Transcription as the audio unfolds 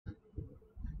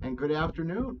and good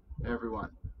afternoon, everyone.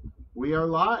 We are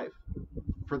live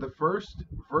for the first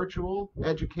virtual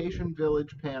Education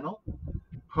Village panel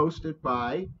hosted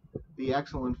by the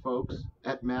excellent folks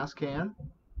at MassCann.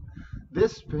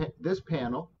 This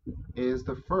panel is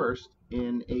the first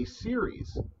in a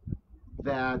series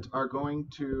that are going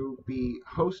to be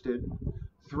hosted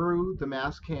through the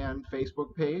MassCann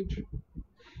Facebook page.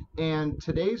 And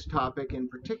today's topic in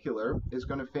particular is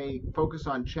going to focus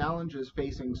on challenges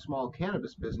facing small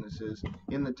cannabis businesses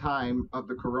in the time of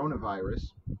the coronavirus,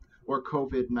 or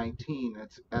COVID-19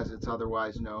 as it's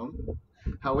otherwise known.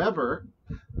 However,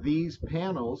 these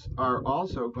panels are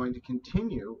also going to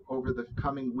continue over the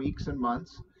coming weeks and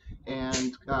months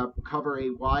and cover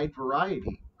a wide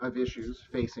variety of issues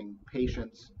facing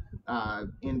patients,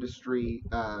 industry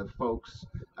folks,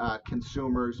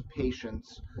 consumers,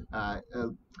 patients,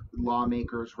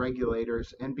 lawmakers,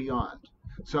 regulators, and beyond.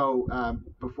 So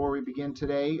before we begin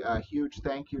today, a huge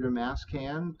thank you to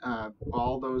MassCann,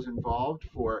 all those involved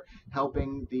for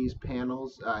helping these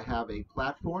panels have a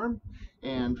platform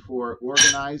and for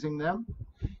organizing them.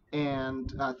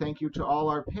 And thank you to all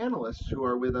our panelists who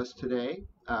are with us today,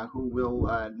 who will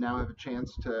now have a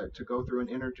chance to go through and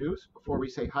introduce. Before we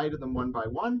say hi to them one by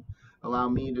one, allow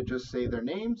me to just say their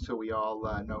names so we all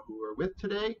know who we're with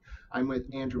today. I'm with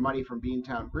Andrew Mutty from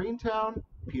Beantown, Greentown,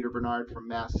 Peter Bernard from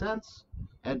MassSense,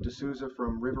 Ed Desousa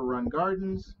from RiverRun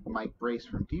Gardens, Mike Brais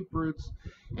from Deep Roots,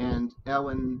 and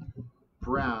Ellen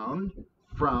Brown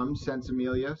from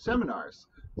Sinsemilla Seminars.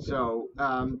 So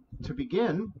to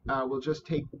begin, we'll just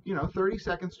take 30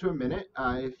 seconds to a minute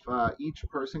if each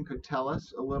person could tell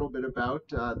us a little bit about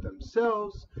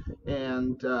themselves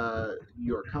and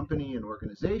your company and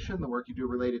organization, the work you do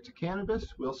related to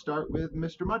cannabis. We'll start with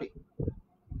Mr. Mutty.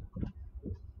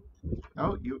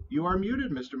 Oh, you are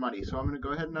muted, Mr. Mutty, so I'm going to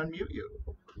go ahead and unmute you.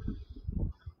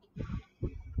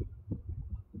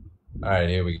 All right,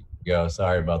 here we go.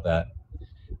 Sorry about that.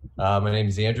 My name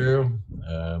is Andrew.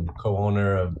 I'm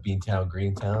co-owner of Beantown,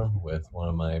 Greentown with one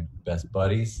of my best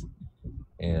buddies.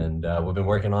 And we've been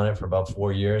working on it for about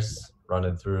 4 years,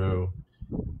 running through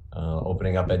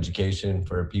opening up education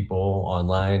for people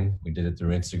online. We did it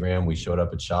through Instagram. We showed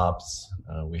up at shops.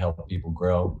 We helped people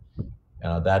grow.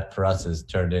 That for us has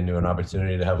turned into an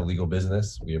opportunity to have a legal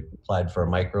business. We applied for a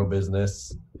micro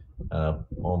business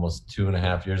almost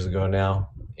 2.5 years ago now.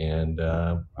 And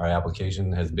our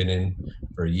application has been in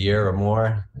for a year or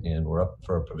more, and we're up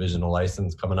for a provisional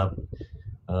license coming up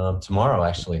tomorrow,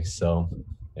 actually. So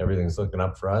everything's looking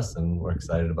up for us, and we're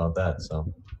excited about that.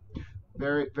 So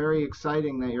very, very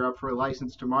exciting that you're up for a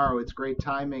license tomorrow. It's great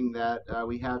timing that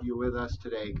we have you with us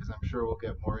today, because I'm sure we'll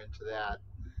get more into that.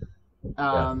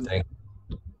 Thanks.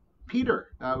 Peter,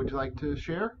 would you like to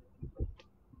share?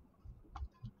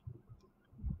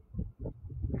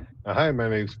 Hi, my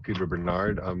name's Peter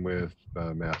Bernard. I'm with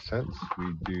MassSense.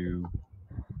 We do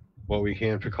what we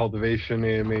can for cultivation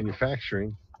and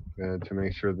manufacturing to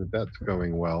make sure that that's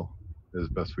going well as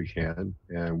best we can.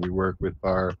 And we work with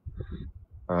our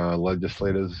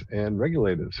legislators and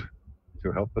regulators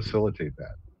to help facilitate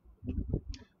that.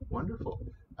 Wonderful.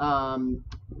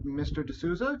 Mr.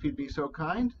 Desousa, if you'd be so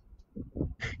kind.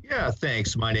 Yeah,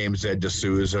 thanks. My name's Ed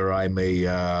Desousa. I'm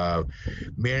a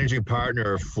managing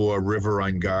partner for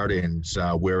RiverRun Gardens.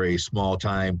 We're a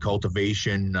small-time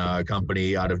cultivation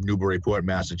company out of Newburyport,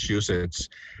 Massachusetts.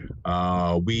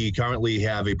 We currently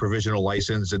have a provisional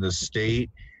license in the state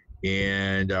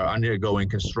and are undergoing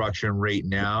construction right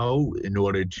now in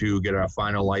order to get our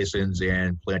final license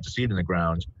and plant a seed in the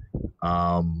ground.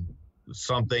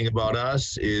 Something about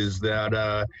us is that,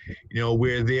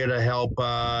 we're there to help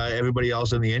everybody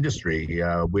else in the industry.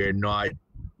 We're not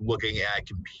looking at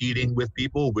competing with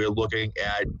people. We're looking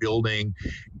at building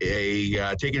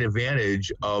taking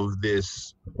advantage of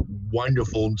this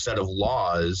wonderful set of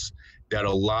laws that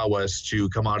allow us to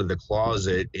come out of the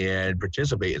closet and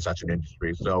participate in such an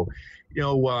industry. So,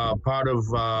 part of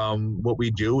what we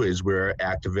do is we're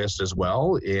activists as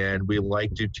well, and we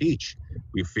like to teach.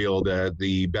 We feel that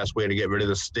the best way to get rid of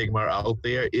the stigma out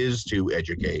there is to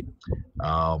educate.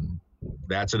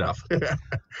 That's enough.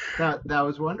 That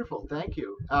was wonderful. Thank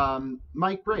you.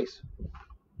 Mike Brais.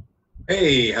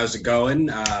 Hey, how's it going?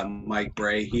 Mike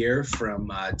Brais here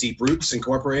from Deep Roots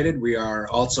Incorporated. We are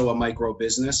also a micro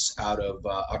business out of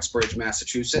Uxbridge,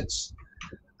 Massachusetts.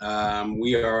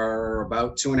 We are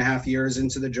about 2.5 years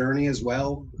into the journey as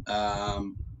well.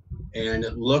 And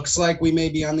it looks like we may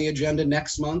be on the agenda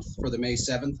next month for the May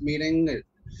 7th meeting.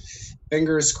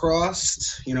 Fingers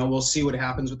crossed. We'll see what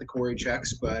happens with the query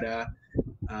checks, but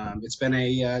It's been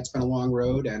a long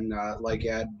road, and like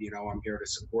Ed, I'm here to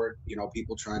support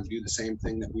people trying to do the same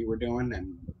thing that we were doing,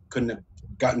 and couldn't have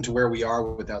gotten to where we are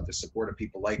without the support of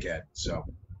people like Ed. So,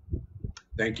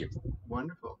 thank you.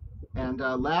 Wonderful. And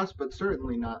last but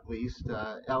certainly not least,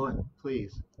 Ellen,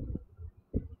 please.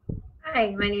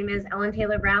 Hi, my name is Ellen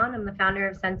Taylor Brown. I'm the founder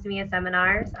of Sinsemilla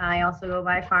Seminars. I also go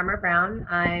by Farmer Brown.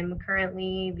 I'm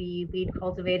currently the lead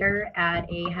cultivator at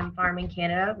a hemp farm in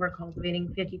Canada. We're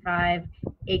cultivating 55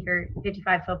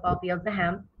 football fields of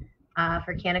hemp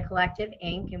for Canada Collective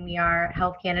Inc. And we are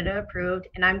Health Canada approved.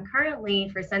 And I'm currently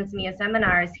for Sinsemilla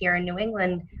Seminars here in New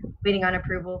England, waiting on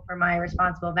approval for my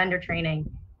responsible vendor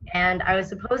training. And I was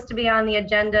supposed to be on the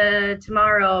agenda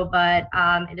tomorrow, but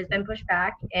it has been pushed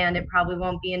back, and it probably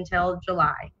won't be until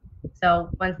July. So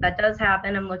once that does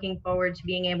happen, I'm looking forward to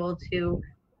being able to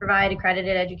provide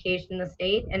accredited education in the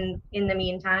state. And in the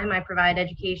meantime, I provide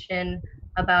education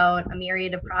about a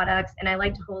myriad of products, and I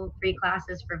like to hold free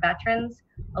classes for veterans.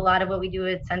 A lot of what we do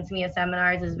at Sinsemilla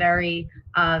Seminars is very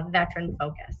veteran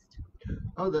focused.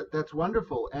 Oh, that's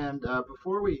wonderful. And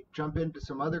before we jump into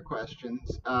some other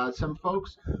questions, some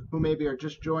folks who maybe are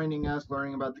just joining us,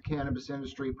 learning about the cannabis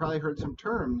industry, probably heard some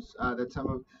terms that some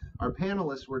of our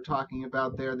panelists were talking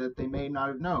about there that they may not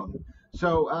have known.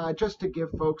 So just to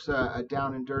give folks a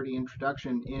down and dirty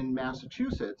introduction, in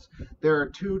Massachusetts, there are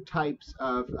two types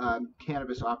of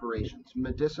cannabis operations,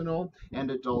 medicinal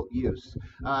and adult use.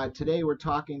 Today we're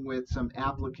talking with some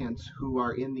applicants who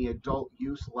are in the adult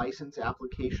use license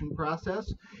application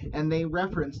process, and they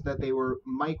referenced that they were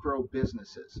micro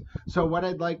businesses. So what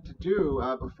I'd like to do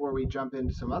before we jump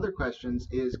into some other questions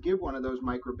is give one of those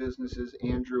micro businesses,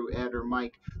 Andrew, Ed, or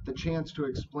Mike, the chance to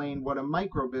explain what a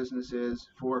micro business is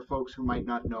for folks who might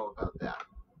not know about that.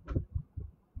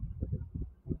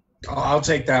 I'll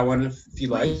take that one if you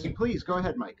like. Please go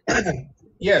ahead, Mike.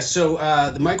 Yeah, so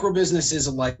the micro business is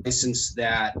a license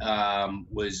that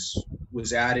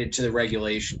was added to the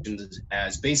regulations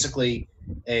as basically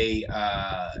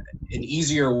an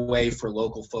easier way for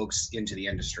local folks into the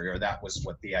industry, or that was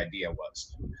what the idea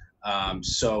was.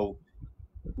 So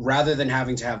rather than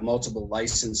having to have multiple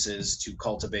licenses to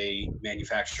cultivate,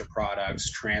 manufacture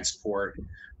products, transport,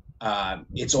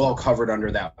 it's all covered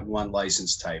under that one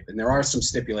license type. And there are some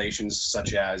stipulations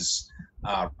such as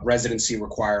residency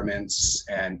requirements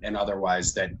and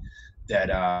otherwise that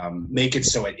make it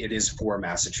so it is for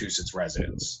Massachusetts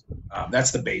residents.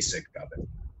 That's the basic of it.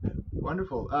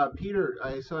 Wonderful. Peter,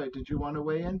 did you want to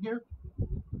weigh in here?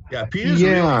 Yeah, Peter's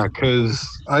Yeah, because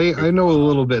I know a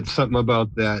little bit something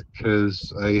about that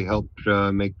because I helped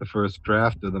make the first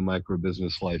draft of the micro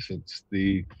business license.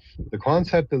 The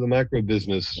concept of the micro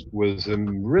business was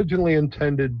originally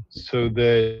intended so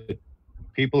that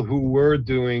people who were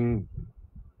doing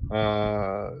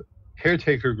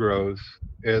caretaker grows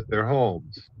at their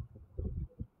homes,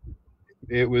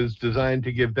 it was designed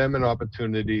to give them an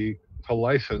opportunity to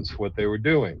license what they were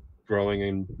doing, growing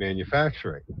and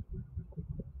manufacturing.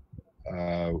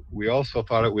 We also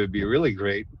thought it would be really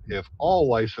great if all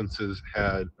licenses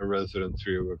had a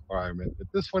residency requirement, but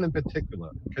this one in particular,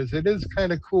 because it is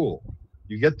kind of cool.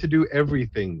 You get to do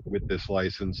everything with this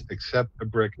license except a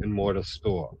brick and mortar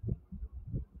store.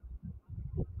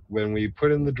 When we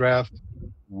put in the draft,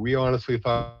 we honestly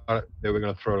thought they were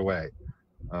going to throw it away.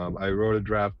 I wrote a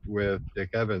draft with Dick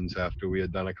Evans after we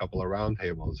had done a couple of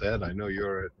roundtables. Ed, I know you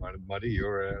were at Mutty, you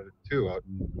were at it too,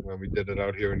 when we did it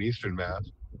out here in Eastern Mass.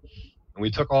 And we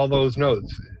took all those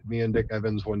notes, me and Dick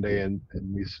Evans, one day, and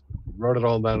we wrote it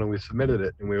all down and we submitted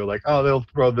it. And we were like, oh, they'll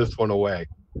throw this one away.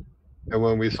 And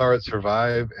when we saw it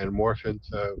survive and morph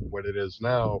into what it is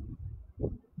now,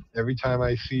 every time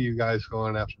I see you guys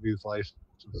going after these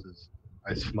licenses,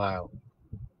 I smile.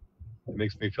 It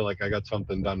makes me feel like I got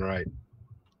something done right.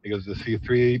 Because to see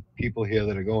 3 people here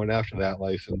that are going after that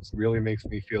license really makes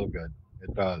me feel good.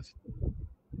 It does.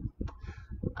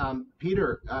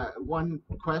 Peter, one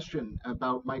question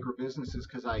about micro businesses,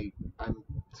 because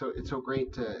it's so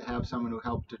great to have someone who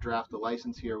helped to draft the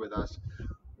license here with us.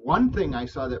 One thing I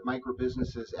saw that micro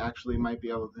businesses actually might be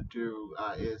able to do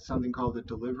is something called a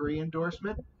delivery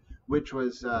endorsement, which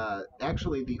was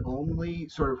actually the only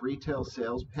sort of retail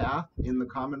sales path in the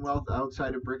Commonwealth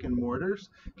outside of brick and mortars.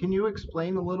 Can you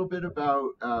explain a little bit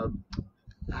about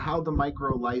how the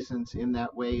micro license in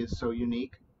that way is so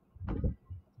unique?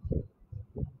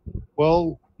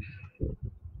 Well,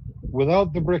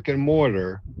 without the brick and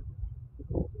mortar,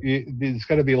 there's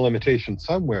got to be a limitation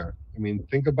somewhere. I mean,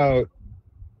 think about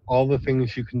all the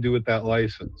things you can do with that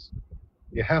license.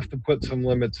 You have to put some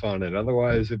limits on it.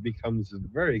 Otherwise, it becomes a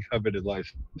very coveted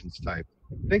license type.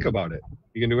 Think about it.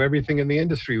 You can do everything in the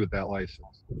industry with that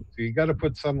license. So you got to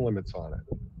put some limits on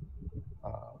it.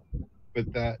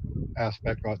 but that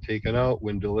aspect got taken out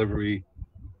when delivery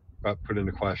got put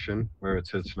into question, where it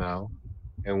sits now,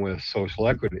 and with social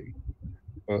equity,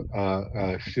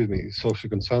 social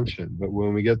consumption. But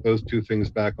when we get those two things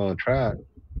back on track,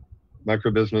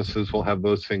 micro businesses will have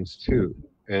those things too.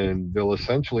 And they'll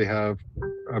essentially have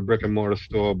a brick and mortar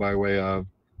store by way of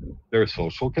their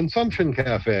social consumption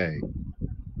cafe.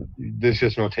 There's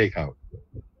just no takeout.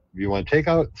 If you want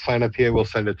takeout, sign up here, we'll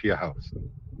send it to your house.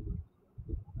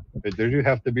 But there do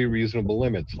have to be reasonable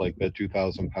limits, like that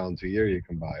 2,000 pounds a year you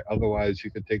can buy. Otherwise, you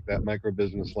could take that micro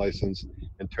business license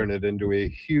and turn it into a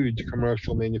huge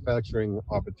commercial manufacturing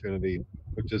opportunity,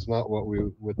 which is not what we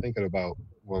were thinking about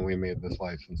when we made this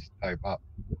license type up.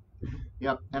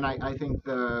 Yep, and I think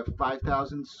the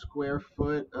 5,000 square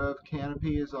foot of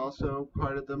canopy is also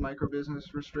part of the micro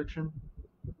business restriction.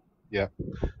 Yeah.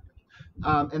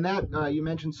 And that you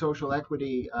mentioned social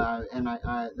equity, and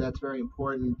that's very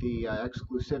important, the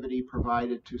exclusivity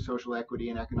provided to social equity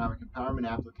and economic empowerment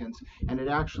applicants. And it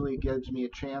actually gives me a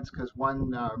chance, because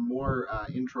one more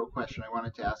intro question I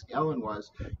wanted to ask Ellen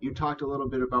was, you talked a little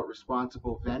bit about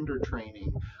responsible vendor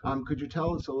training. Could you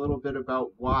tell us a little bit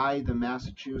about why the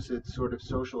Massachusetts sort of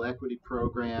social equity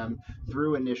program,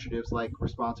 through initiatives like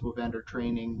responsible vendor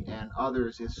training and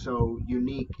others, is so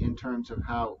unique in terms of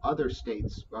how other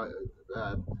states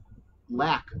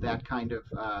lack that kind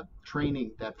of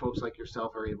training that folks like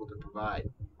yourself are able to provide?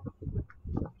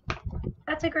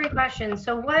 That's a great question.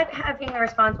 So what having a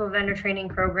responsible vendor training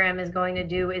program is going to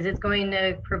do is it's going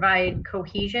to provide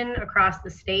cohesion across the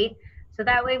state. So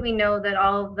that way we know that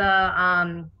all of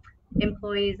the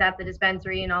employees at the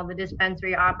dispensary and all the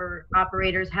dispensary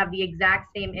operators have the exact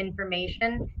same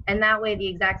information, and that way the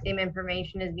exact same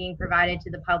information is being provided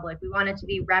to the public. We want it to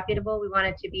be reputable, we want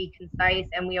it to be concise,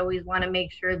 and we always want to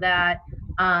make sure that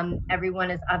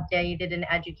everyone is updated and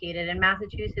educated. And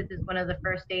Massachusetts is one of the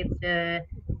first states to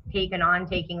take an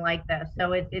on-taking like this.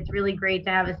 So it's really great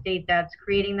to have a state that's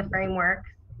creating the framework,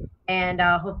 and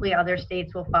hopefully other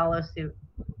states will follow suit.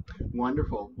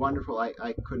 Wonderful, wonderful.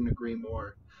 I couldn't agree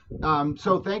more.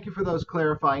 So thank you for those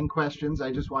clarifying questions. I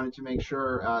just wanted to make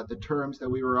sure the terms that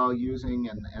we were all using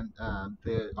and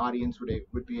the audience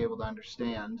would be able to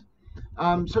understand.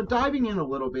 So diving in a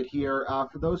little bit here,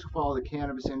 for those who follow the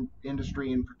cannabis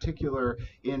industry, in particular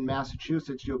in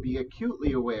Massachusetts, you'll be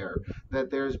acutely aware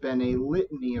that there's been a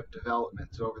litany of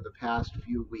developments over the past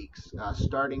few weeks,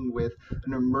 starting with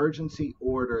an emergency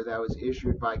order that was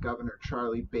issued by Governor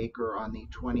Charlie Baker on the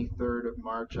 23rd of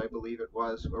March, I believe it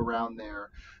was, around there,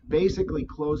 basically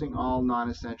closing all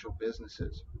non-essential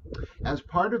businesses. As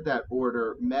part of that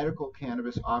order, medical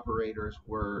cannabis operators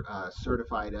were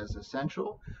certified as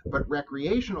essential, but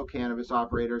recreational cannabis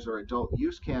operators or adult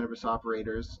use cannabis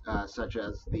operators, such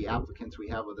as the applicants we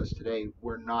have with us today,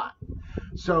 were not.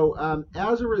 So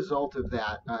as a result of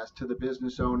that, to the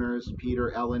business owners,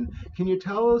 Peter, Ellen, can you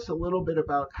tell us a little bit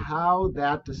about how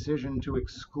that decision to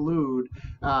exclude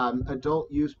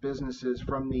adult use businesses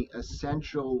from the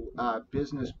essential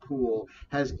business pool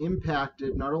has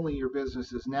impacted not only your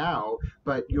businesses now,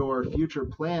 but your future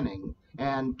planning?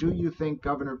 And do you think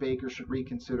Governor Baker should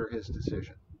reconsider his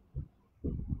decision?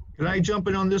 Can I jump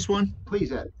in on this one?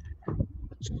 Please, Ed.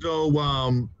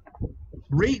 So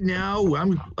right now,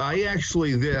 I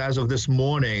actually, as of this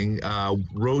morning,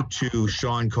 wrote to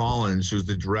Sean Collins, who's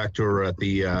the director at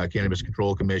the Cannabis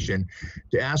Control Commission,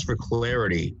 to ask for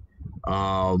clarity,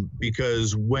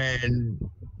 because when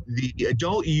the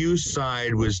adult use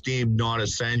side was deemed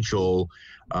non-essential,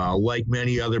 like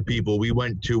many other people, we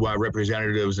went to our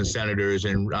representatives and senators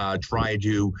and tried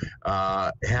to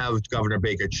have Governor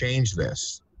Baker change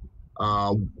this.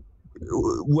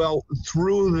 Well,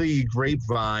 through the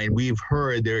grapevine, we've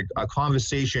heard a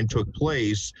conversation took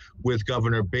place with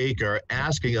Governor Baker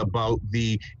asking about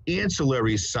the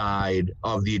ancillary side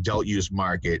of the adult use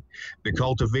market, the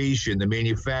cultivation, the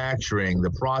manufacturing,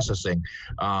 the processing,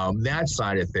 that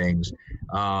side of things,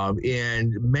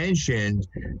 and mentioned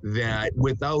that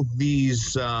without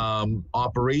these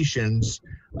operations,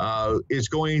 it's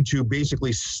going to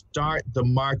basically start the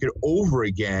market over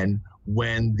again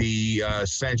when the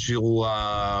essential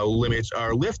limits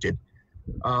are lifted.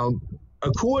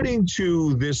 According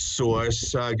to this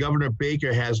source, Governor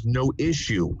Baker has no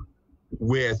issue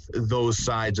with those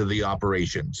sides of the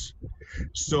operations.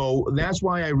 So that's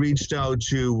why I reached out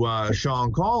to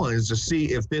Sean Collins to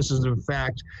see if this is in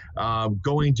fact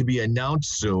going to be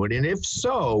announced soon. And if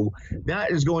so,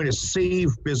 that is going to save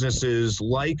businesses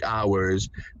like ours,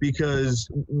 because,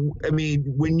 I mean,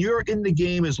 when you're in the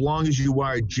game as long as you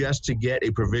are just to get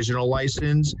a provisional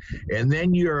license, and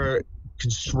then you're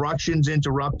construction's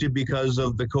interrupted because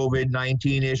of the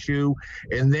COVID-19 issue.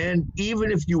 And then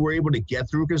even if you were able to get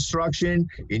through construction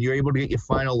and you're able to get your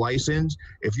final license,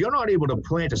 if you're not able to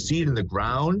plant a seed in the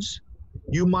grounds,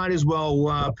 you might as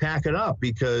well pack it up,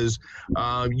 because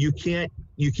you can't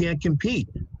compete.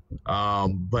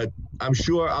 But I'm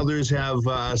sure others have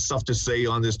stuff to say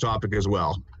on this topic as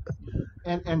well.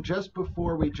 And just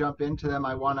before we jump into them,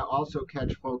 I want to also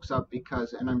catch folks up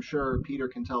because, and I'm sure Peter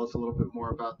can tell us a little bit more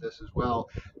about this as well,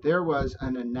 there was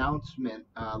an announcement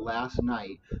last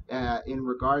night in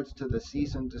regards to the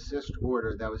cease and desist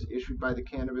order that was issued by the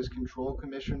Cannabis Control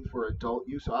Commission for adult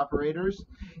use operators.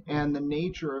 And the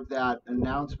nature of that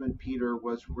announcement, Peter,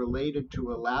 was related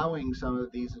to allowing some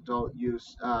of these adult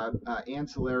use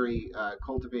ancillary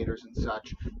cultivators and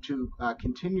such to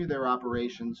continue their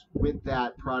operations with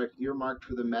that product earmarked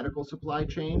for the medical supply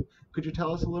chain. Could you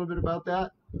tell us a little bit about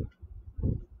that?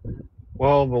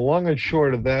 Well, the long and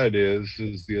short of that is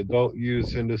the adult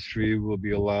use industry will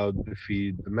be allowed to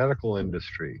feed the medical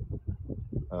industry.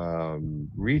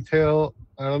 Retail,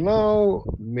 I don't know.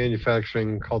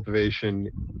 Manufacturing,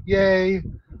 cultivation, yay.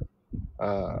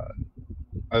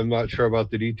 I'm not sure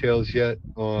about the details yet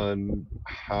on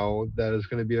how that is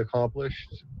going to be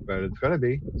accomplished, but it's going to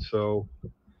be. So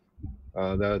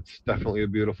that's definitely a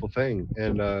beautiful thing.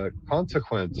 And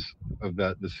consequence of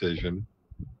that decision,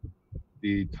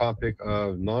 the topic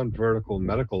of non-vertical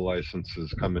medical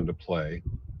licenses come into play.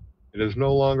 It is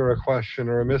no longer a question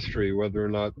or a mystery whether or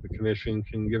not the commission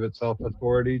can give itself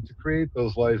authority to create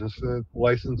those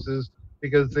licenses,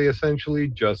 because they essentially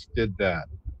just did that.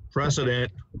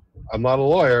 Precedent. I'm not a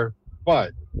lawyer,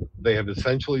 but they have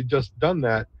essentially just done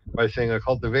that by saying a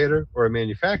cultivator or a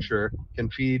manufacturer can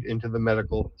feed into the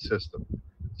medical system.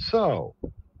 So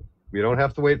we don't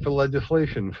have to wait for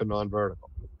legislation for non-vertical.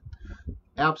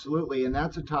 Absolutely, and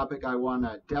that's a topic I want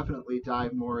to definitely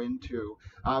dive more into.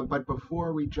 But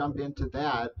before we jump into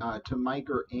that, to Mike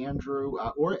or Andrew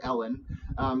or Ellen,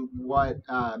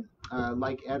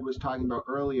 like Ed was talking about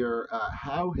earlier,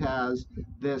 how has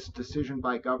this decision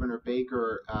by Governor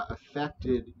Baker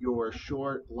affected your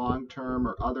short, long-term,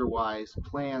 or otherwise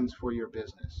plans for your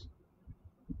business?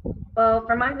 Well,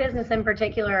 for my business in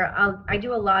particular, I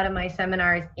do a lot of my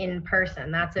seminars in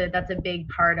person. That's a big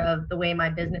part of the way my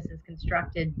business is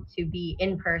constructed, to be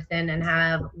in person and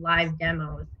have live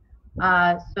demos.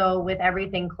 So with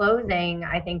everything closing,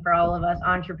 I think for all of us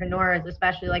entrepreneurs,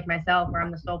 especially like myself, where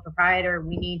I'm the sole proprietor,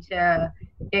 we need to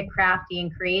get crafty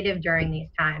and creative during these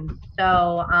times.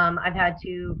 So I've had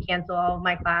to cancel all of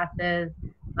my classes.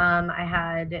 I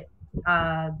had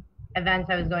events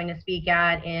I was going to speak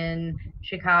at in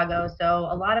Chicago. So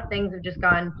a lot of things have just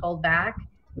gotten pulled back.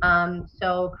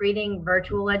 So creating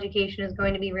virtual education is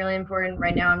going to be really important.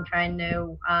 Right now I'm trying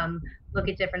to look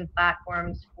at different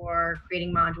platforms for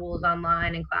creating modules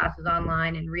online and classes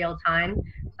online in real time.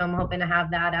 So I'm hoping to have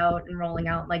that out and rolling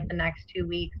out like the next 2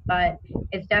 weeks. But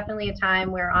it's definitely a time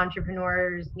where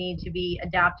entrepreneurs need to be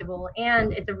adaptable,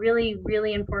 and it's a really,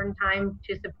 really important time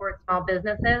to support small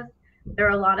businesses. There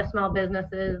are a lot of small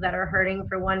businesses that are hurting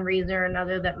for one reason or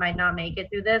another that might not make it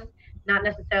through this. Not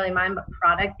necessarily mine, but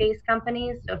product-based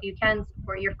companies. So if you can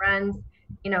support your friends,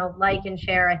 like and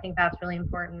share, I think that's really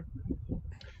important.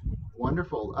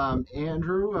 Wonderful.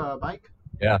 Andrew, Mike?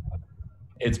 Yeah,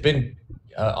 it's been,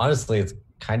 honestly, it's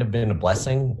kind of been a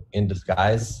blessing in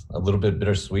disguise, a little bit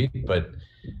bittersweet, but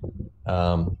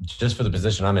just for the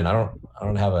position I'm in, I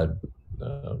don't have a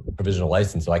provisional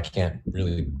license, so I can't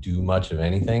really do much of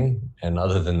anything. And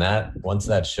other than that, once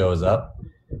that shows up,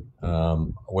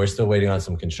 we're still waiting on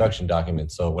some construction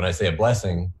documents. So when I say a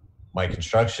blessing, my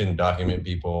construction document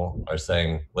people are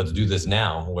saying, let's do this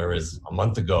now. Whereas a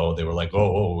month ago, they were like,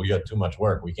 oh, we got too much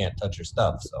work. We can't touch your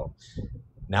stuff. So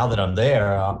now that I'm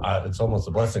there, it's almost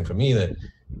a blessing for me that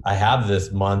I have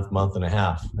this month and a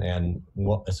half. And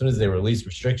as soon as they release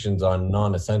restrictions on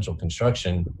non-essential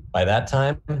construction, by that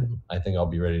time, I think I'll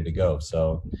be ready to go.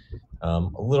 So a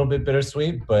little bit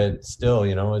bittersweet, but still,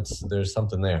 there's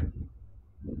something there.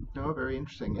 Oh, very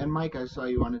interesting. And Mike, I saw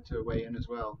you wanted to weigh in as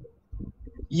well.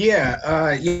 Yeah,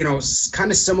 it's kind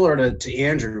of similar to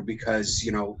Andrew, because,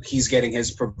 he's getting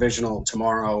his provisional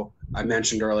tomorrow. I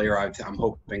mentioned earlier, I'm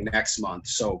hoping next month.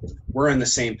 So we're in the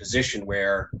same position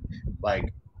where,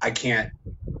 like, I can't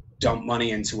dump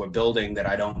money into a building that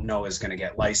I don't know is going to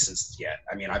get licensed yet.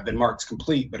 I mean, I've been marked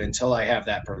complete, but until I have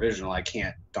that provisional, I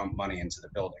can't dump money into the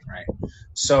building, right?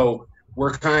 So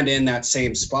we're kind of in that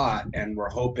same spot, and we're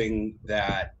hoping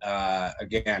that,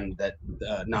 again, that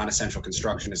non-essential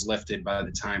construction is lifted by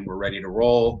the time we're ready to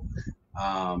roll.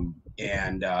 One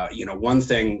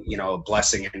thing, a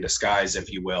blessing in disguise,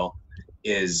 if you will,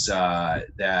 is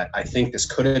that I think this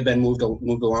could have been moved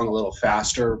along a little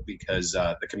faster because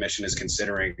the commission is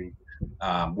considering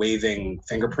waiving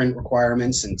fingerprint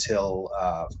requirements until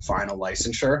final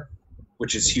licensure,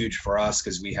 which is huge for us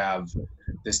because we have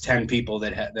there's 10 people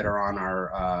that are on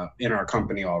our in our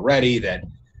company already, that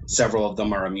several of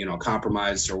them are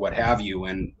immunocompromised or what have you,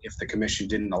 and if the commission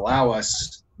didn't allow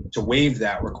us to waive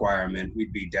that requirement,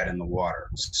 we'd be dead in the water.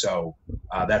 So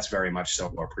that's very much so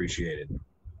appreciated.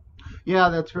 Yeah,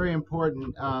 that's very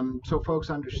important. So folks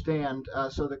understand.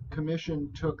 So the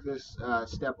commission took this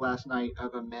step last night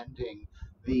of amending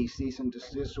the cease and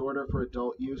desist order for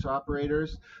adult use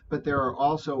operators, but there are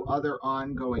also other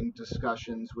ongoing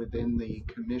discussions within the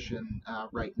commission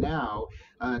right now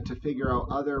to figure out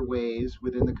other ways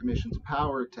within the commission's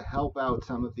power to help out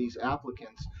some of these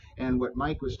applicants. And what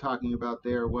Mike was talking about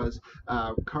there was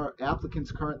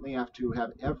applicants currently have to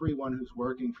have everyone who's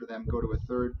working for them go to a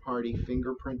third-party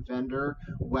fingerprint vendor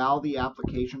while the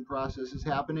application process is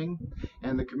happening,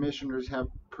 and the commissioners have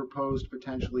proposed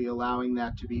potentially allowing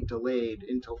that to be delayed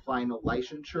until final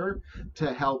licensure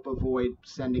to help avoid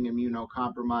sending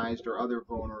immunocompromised or other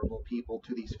vulnerable people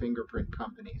to these fingerprint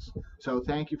companies. So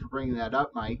thank you for bringing that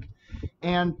up, Mike.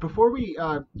 And before we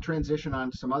transition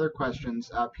on to some other questions,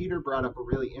 Peter brought up a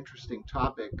really interesting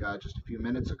topic just a few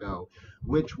minutes ago,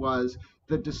 which was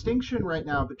the distinction right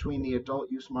now between the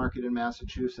adult use market in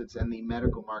Massachusetts and the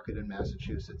medical market in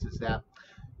Massachusetts is that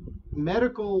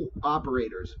medical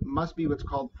operators must be what's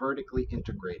called vertically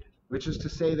integrated, which is to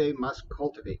say they must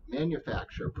cultivate,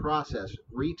 manufacture, process,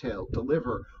 retail,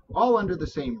 deliver, all under the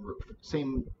same roof,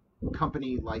 same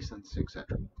company license,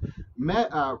 etc.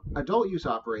 Adult use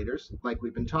operators, like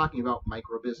we've been talking about,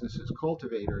 micro businesses,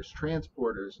 cultivators,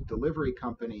 transporters, delivery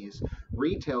companies,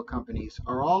 retail companies,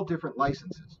 are all different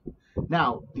licenses.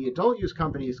 Now, the adult use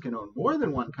companies can own more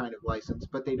than one kind of license,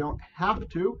 but they don't have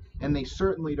to, and they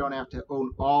certainly don't have to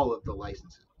own all of the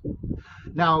licenses.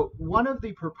 Now, one of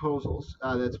the proposals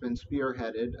that's been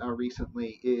spearheaded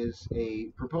recently is a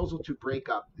proposal to break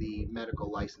up the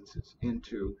medical licenses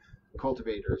into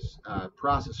cultivators,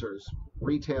 processors,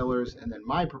 retailers, and then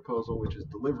my proposal, which is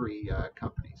delivery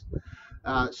companies.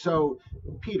 So,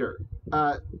 Peter,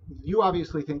 you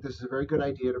obviously think this is a very good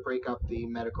idea to break up the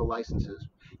medical licenses.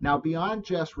 Now, beyond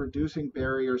just reducing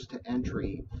barriers to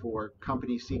entry for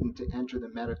companies seeking to enter the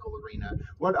medical arena,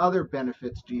 what other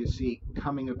benefits do you see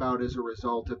coming about as a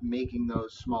result of making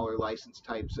those smaller license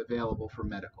types available for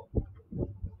medical?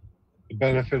 The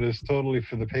benefit is totally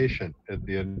for the patient at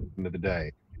the end of the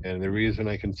day. And the reason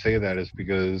I can say that is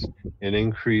because an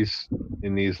increase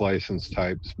in these license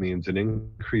types means an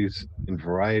increase in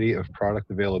variety of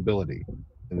product availability.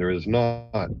 And there is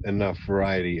not enough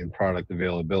variety in product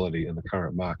availability in the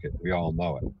current market. We all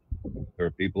know it. There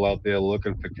are people out there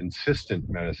looking for consistent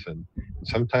medicine.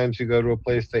 Sometimes you go to a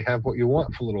place, they have what you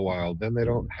want for a little while, then they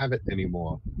don't have it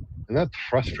anymore. And that's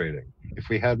frustrating. If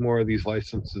we had more of these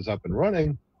licenses up and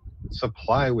running,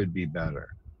 supply would be better.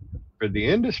 For the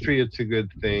industry, it's a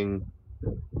good thing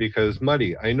because,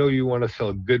 Mutty, I know you want to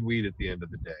sell good weed at the end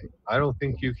of the day. I don't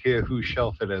think you care whose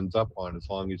shelf it ends up on as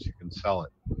long as you can sell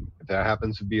it. If that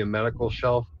happens to be a medical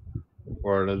shelf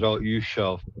or an adult use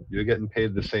shelf, you're getting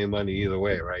paid the same money either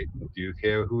way, right? Do you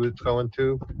care who it's going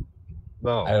to?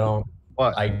 No. I don't.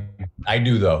 What? I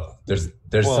do though. There's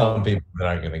some people that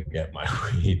aren't going to get my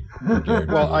weed.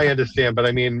 Well, I understand, but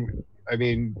I mean,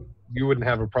 you wouldn't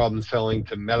have a problem selling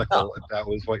to medical if that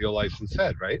was what your license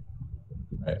said, right?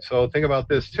 Right. So think about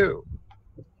this too.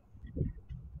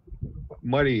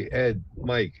 Mutty, Ed,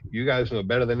 Mike, you guys know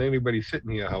better than anybody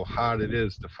sitting here how hard it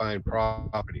is to find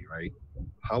property, right?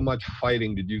 How much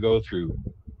fighting did you go through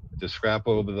to scrap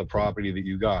over the property that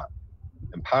you got?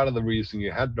 And part of the reason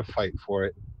you had to fight for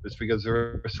it is because there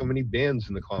are so many bans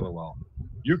in the Commonwealth.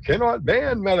 You cannot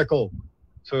ban medical.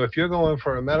 So if you're going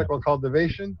for a medical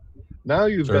cultivation, now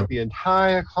you've got the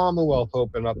entire Commonwealth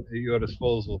open up at your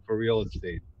disposal for real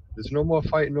estate. There's no more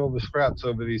fighting over scraps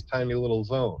over these tiny little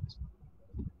zones.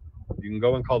 You can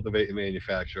go and cultivate and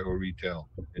manufacture or retail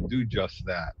and do just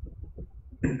that.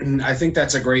 I think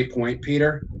that's a great point,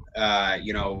 Peter.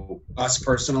 Us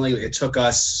personally, it took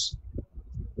us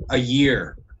a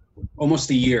year, almost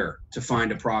a year, to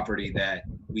find a property that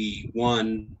we,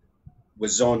 one,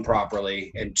 was zoned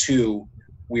properly, and two,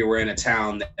 we were in a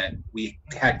town that we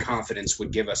had confidence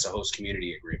would give us a host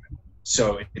community agreement.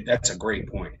 So that's a great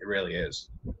point. It really is.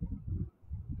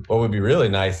 What would be really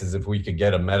nice is if we could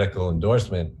get a medical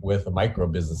endorsement with a micro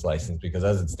business license, because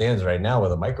as it stands right now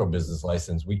with a micro business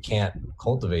license, we can't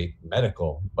cultivate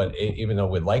medical, but even though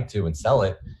we'd like to and sell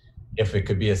it, if it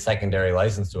could be a secondary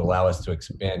license to allow us to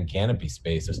expand canopy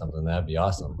space or something, that'd be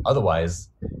awesome. Otherwise,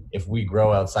 if we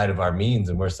grow outside of our means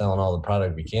and we're selling all the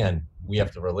product we can, we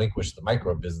have to relinquish the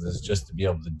micro business just to be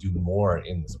able to do more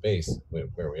in the space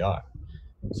where we are.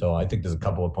 So I think there's a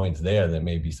couple of points there that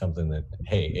may be something that,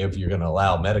 hey, if you're going to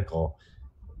allow medical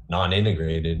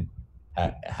non-integrated,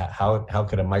 how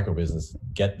could a micro business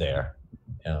get there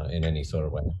in any sort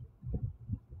of way?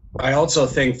 I also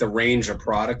think the range of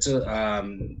product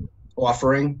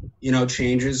offering,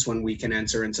 changes when we can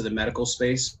enter into the medical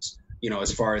space,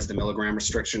 as far as the milligram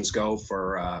restrictions go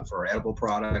for edible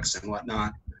products and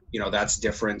whatnot, that's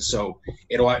different. So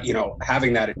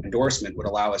having that endorsement would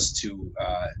allow us to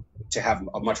have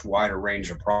a much wider range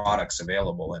of products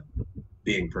available and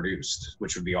being produced,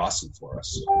 which would be awesome for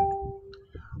us.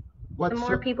 The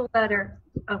more people that are,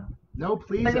 no,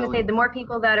 please. I was going to say, the more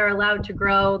people that are allowed to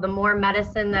grow, the more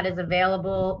medicine that is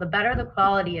available, the better the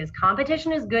quality is.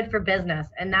 Competition is good for business,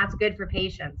 and that's good for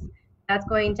patients. That's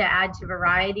going to add to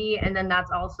variety, and then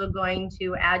that's also going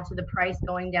to add to the price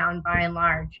going down by and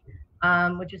large,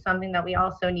 which is something that we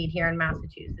also need here in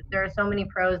Massachusetts. There are so many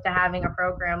pros to having a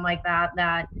program like that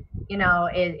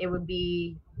it would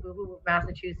be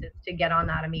Massachusetts to get on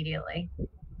that immediately.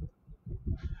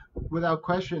 Without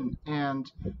question. And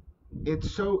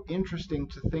it's so interesting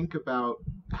to think about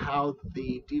how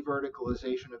the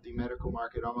deverticalization of the medical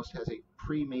market almost has a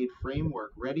pre-made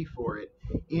framework ready for it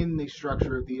in the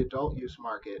structure of the adult use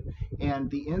market. And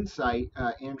the insight,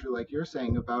 Andrew, like you're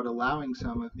saying, about allowing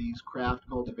some of these craft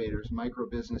cultivators, micro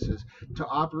businesses, to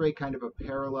operate kind of a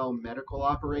parallel medical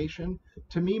operation,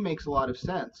 to me makes a lot of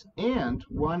sense. And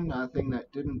one thing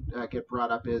that didn't get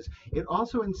brought up is it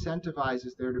also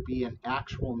incentivizes there to be an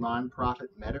actual nonprofit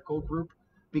medical group.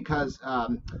 Because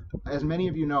as many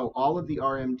of you know, all of the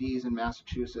RMDs in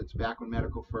Massachusetts back when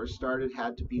medical first started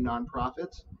had to be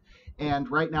nonprofits. And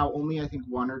right now, only I think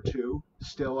one or two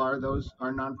still are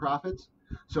nonprofits.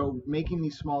 So making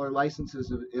these smaller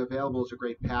licenses available is a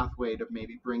great pathway to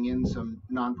maybe bring in some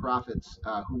nonprofits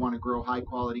who want to grow high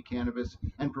quality cannabis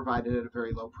and provide it at a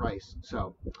very low price.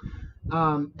 So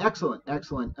excellent.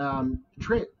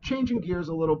 Changing gears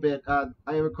a little bit, I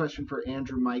have a question for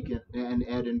Andrew, Mike, and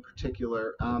Ed in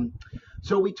particular.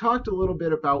 So we talked a little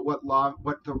bit about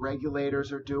what the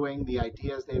regulators are doing, the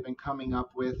ideas they've been coming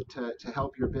up with to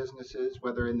help your businesses,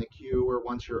 whether in the queue or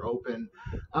once you're open.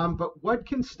 But what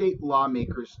can state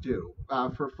lawmakers do?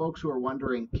 For folks who are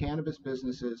wondering, cannabis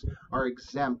businesses are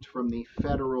exempt from the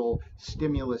federal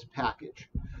stimulus package.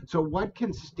 So what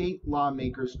can state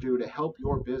lawmakers do to help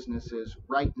your businesses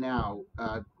right now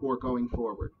or going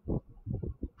forward?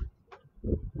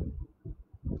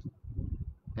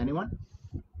 Anyone?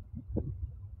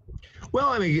 Well,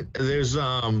 I mean, there's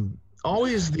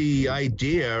always the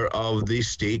idea of the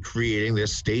state creating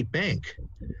this state bank.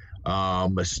 A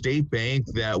state bank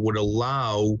that would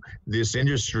allow this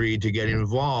industry to get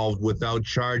involved without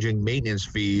charging maintenance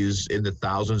fees in the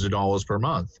thousands of dollars per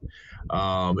month.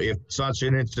 If such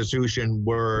an institution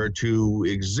were to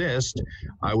exist,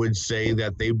 I would say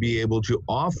that they'd be able to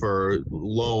offer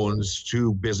loans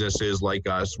to businesses like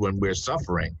us when we're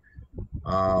suffering.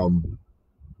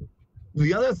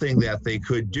 The other thing that they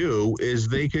could do is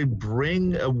they could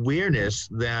bring awareness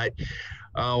that,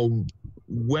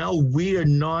 we are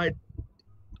not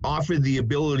offered the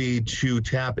ability to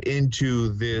tap into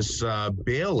this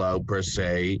bailout per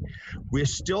se, we're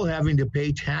still having to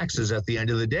pay taxes at the end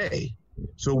of the day.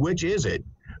 So which is it?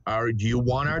 Do you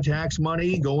want our tax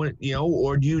money going,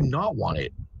 or do you not want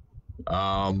it?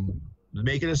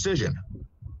 Make a decision.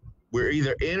 We're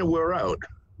either in or we're out.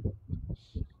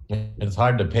 It's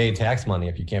hard to pay tax money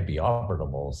if you can't be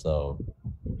operable. So,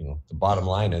 the bottom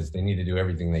line is they need to do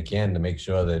everything they can to make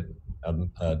sure that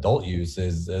adult use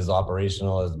is as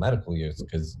operational as medical use.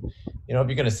 Because, if you're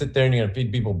going to sit there and you're going to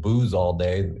feed people booze all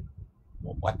day,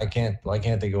 why can't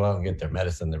they go out and get their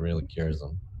medicine that really cures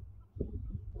them?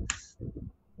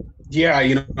 Yeah,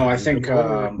 I think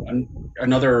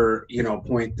another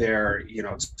point there,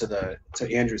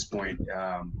 to Andrew's point,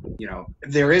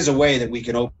 there is a way that we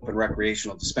can open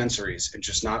recreational dispensaries and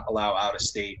just not allow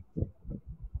out-of-state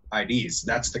IDs.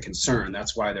 That's the concern.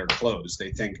 That's why they're closed.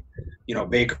 They think,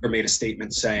 Baker made a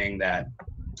statement saying that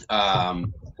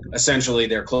essentially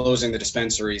they're closing the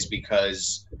dispensaries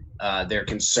because they're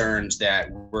concerned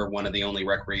that we're one of the only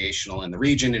recreational in the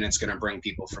region, and it's going to bring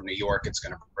people from New York, it's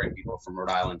going to bring people from Rhode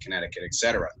Island, Connecticut,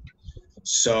 etc.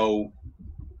 So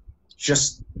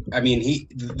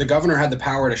the governor had the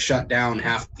power to shut down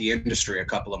half the industry a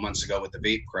couple of months ago with the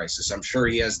vape crisis. I'm sure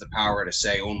he has the power to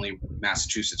say only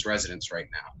Massachusetts residents right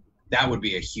now. That would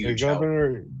be a huge help.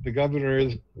 The governor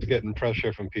is getting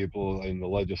pressure from people in the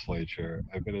legislature.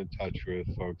 I've been in touch with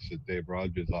folks at Dave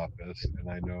Rogers' office, and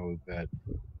I know that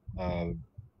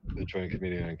the Joint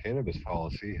Committee on Cannabis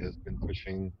Policy has been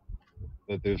pushing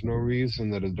that there's no reason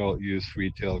that adult use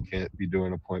retail can't be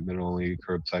doing appointment-only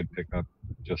curbside pickup,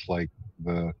 just like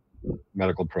the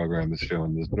medical program is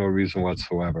showing. There's no reason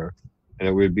whatsoever. And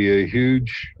it would be a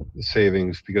huge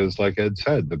savings because, like Ed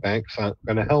said, the banks aren't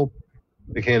going to help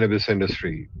the cannabis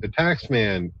industry. The tax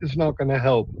man is not going to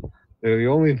help. The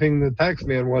only thing the tax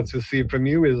man wants to see from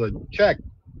you is a check.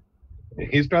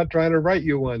 He's not trying to write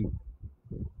you one.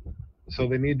 So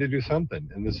they need to do something,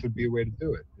 and this would be a way to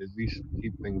do it. At least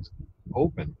keep things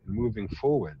open and moving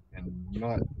forward and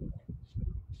not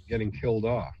getting killed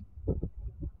off.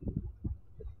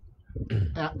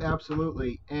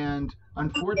 Absolutely. And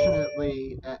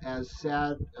unfortunately, as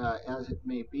sad as it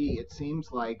may be, it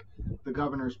seems like the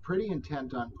governor's pretty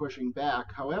intent on pushing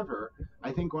back. However,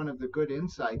 I think one of the good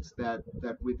insights that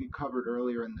we covered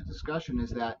earlier in the discussion is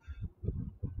that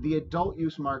the adult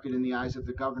use market in the eyes of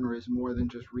the governor is more than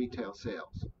just retail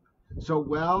sales. So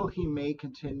while he may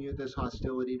continue this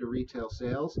hostility to retail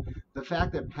sales, the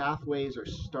fact that pathways are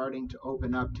starting to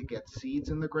open up to get seeds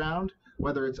in the ground,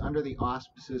 whether it's under the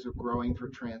auspices of growing for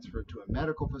transfer to a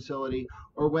medical facility,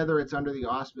 or whether it's under the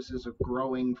auspices of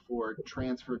growing for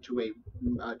transfer to a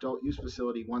adult use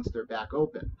facility once they're back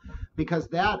open. Because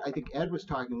that, I think Ed was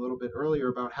talking a little bit earlier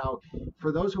about how,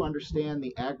 for those who understand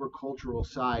the agricultural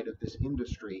side of this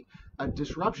industry, a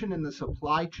disruption in the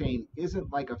supply chain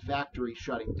isn't like a factory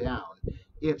shutting down.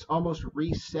 It's almost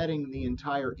resetting the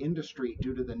entire industry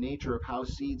due to the nature of how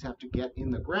seeds have to get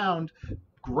in the ground,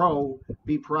 grow,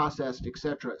 be processed,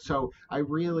 etc. So I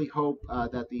really hope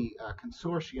that the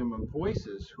consortium of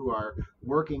voices who are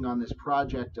working on this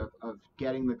project of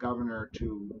getting the governor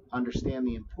to understand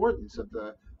the importance of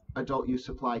the adult use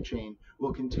supply chain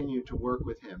will continue to work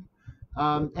with him.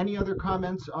 Any other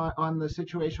comments on the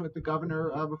situation with the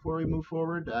governor before we move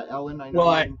forward? Ellen, I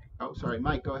know. Oh, sorry,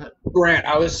 Mike, go ahead. Grant,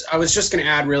 I was just going to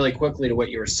add really quickly to what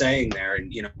you were saying there,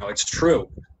 and it's true.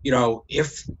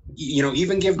 If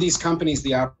even give these companies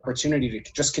the opportunity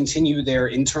to just continue their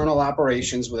internal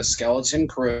operations with a skeleton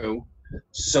crew,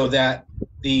 so that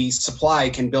the supply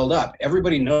can build up.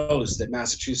 Everybody knows that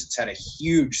Massachusetts had a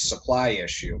huge supply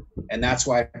issue, and that's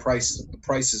why the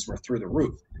prices were through the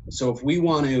roof. So if we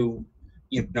want to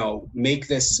make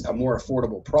this a more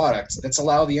affordable product, let's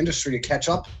allow the industry to catch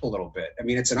up a little bit. I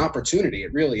mean, it's an opportunity.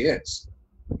 It really is.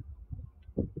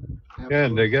 Yeah,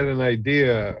 and to get an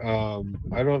idea,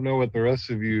 I don't know what the rest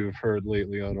of you have heard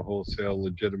lately on a wholesale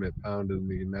legitimate pound in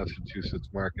the Massachusetts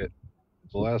market.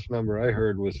 The last number I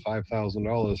heard was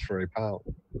 $5,000 for a pound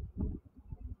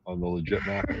on the legit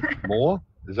market. More?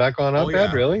 Has that gone up,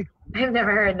 Ed? Really? I've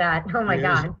never heard that. Oh my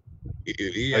God.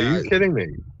 Yeah. Are you kidding me?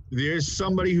 There's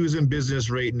somebody who's in business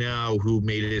right now who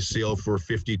made a sale for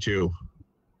 52.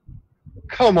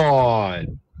 Come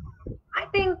on. I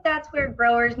think that's where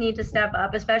growers need to step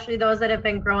up, especially those that have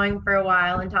been growing for a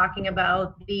while and talking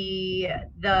about the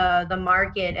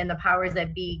market and the powers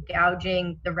that be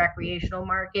gouging the recreational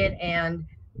market and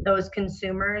those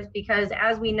consumers, because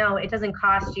as we know, it doesn't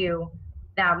cost you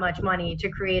that much money to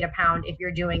create a pound if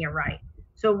you're doing it right.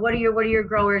 So what are your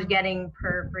growers getting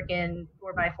per freaking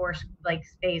 4x4 like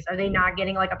space? Are they not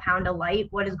getting like a pound of light?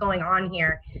 What is going on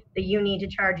here that you need to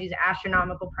charge these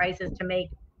astronomical prices to make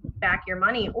back your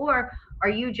money? Or are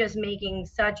you just making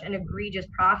such an egregious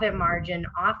profit margin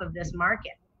off of this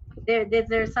market?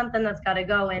 There's something that's got to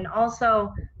go. And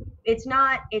also, it's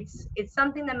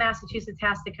something that Massachusetts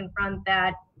has to confront,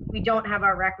 that we don't have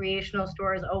our recreational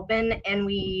stores open, and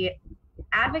we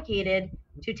advocated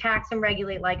to tax and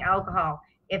regulate like alcohol.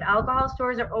 If alcohol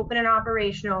stores are open and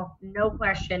operational, no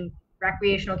question,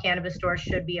 recreational cannabis stores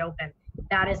should be open.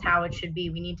 That is how it should be.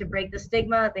 We need to break the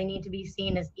stigma. They need to be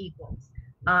seen as equals.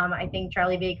 I think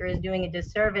Charlie Baker is doing a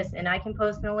disservice, and I can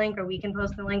post a link, or we can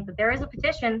post a link, but there is a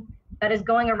petition that is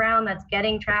going around that's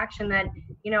getting traction that,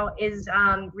 is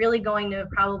really going to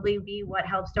probably be what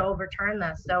helps to overturn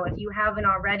this. So if you haven't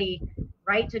already,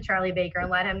 write to Charlie Baker and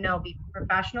let him know. Be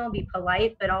professional, be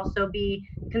polite, but also be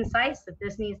concise that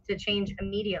this needs to change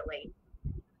immediately.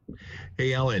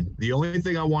 Hey, Ellen, the only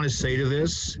thing I want to say to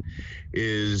this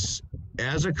is,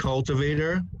 as a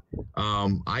cultivator,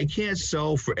 I can't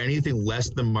sell for anything less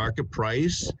than market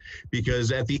price,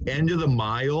 because at the end of the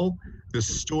mile, the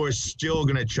store is still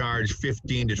going to charge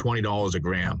 $15 to $20 a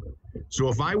gram. So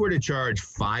if I were to charge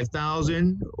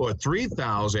 $5,000 or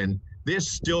 $3,000, they're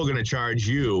still going to charge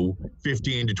you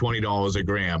 $15 to $20 a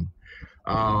gram.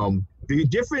 The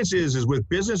difference is with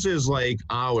businesses like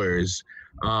ours,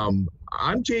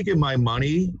 I'm taking my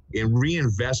money and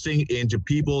reinvesting into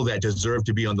people that deserve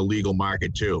to be on the legal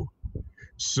market too.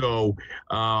 So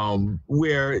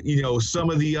where, you know, some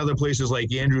of the other places,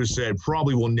 like Andrew said,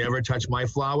 probably will never touch my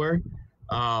flower,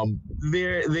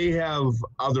 they have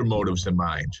other motives in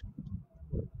mind.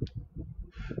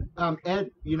 Ed,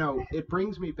 you know, it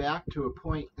brings me back to a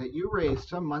point that you raised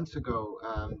some months ago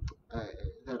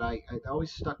that I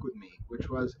always stuck with me, which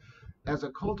was, as a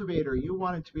cultivator, you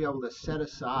wanted to be able to set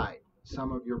aside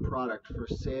some of your product for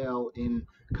sale in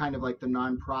kind of like the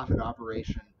nonprofit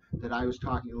operation that I was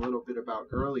talking a little bit about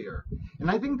earlier. And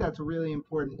I think that's a really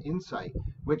important insight,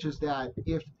 which is that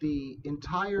if the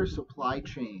entire supply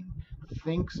chain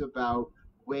thinks about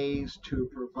ways to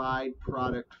provide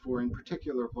product for, in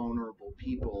particular, vulnerable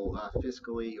people,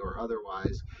 fiscally or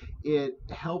otherwise, it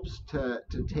helps to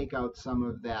take out some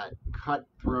of that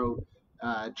cutthroat,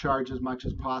 charge as much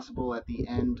as possible at the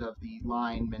end of the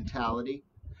line mentality.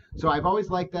 So I've always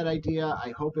liked that idea.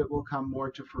 I hope it will come more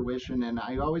to fruition. And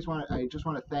I just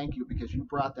want to thank you because you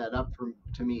brought that up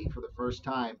to me for the first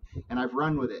time, and I've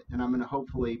run with it, and I'm going to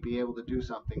hopefully be able to do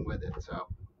something with it. So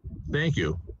thank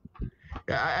you.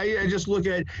 I just look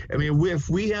at, I mean, if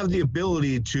we have the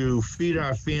ability to feed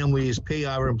our families, pay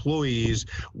our employees,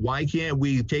 why can't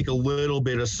we take a little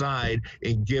bit aside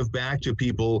and give back to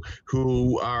people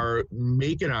who are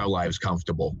making our lives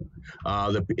comfortable?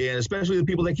 And especially the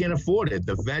people that can't afford it,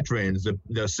 the veterans,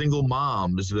 the single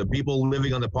moms, the people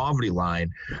living on the poverty line.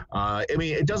 I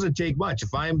mean, it doesn't take much.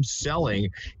 If I'm selling,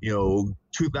 you know,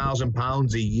 2,000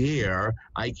 pounds a year,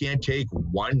 I can't take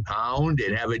 1 pound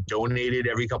and have it donated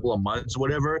every couple of months,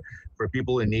 whatever, for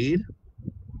people in need.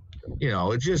 You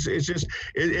know,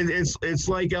 it's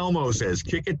like Elmo says,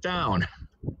 kick it down.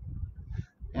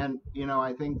 And, you know,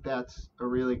 I think that's a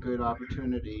really good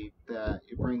opportunity that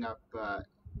you bring up,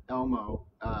 Elmo.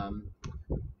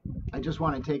 I just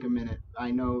want to take a minute.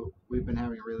 I know we've been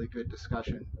having a really good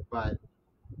discussion, but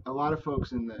a lot of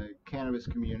folks in the cannabis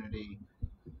community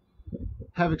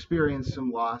have experienced some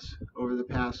loss over the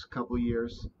past couple of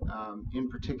years. In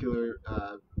particular,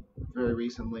 very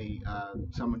recently,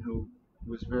 someone who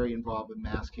was very involved with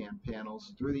MassCann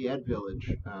panels through the Ed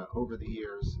Village over the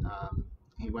years.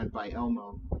 He went by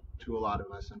Elmo to a lot of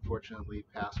us, unfortunately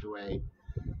passed away.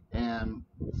 And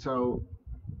so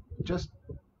just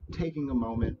taking a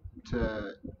moment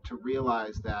to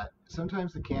realize that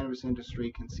sometimes the cannabis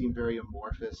industry can seem very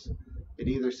amorphous. It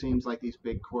either seems like these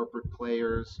big corporate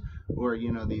players or,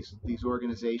 you know, these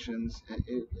organizations,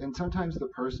 and sometimes the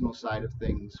personal side of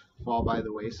things fall by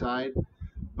the wayside.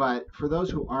 But for those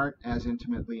who aren't as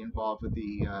intimately involved with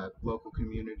the local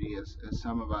community as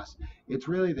some of us, it's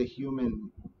really the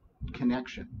human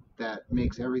connection that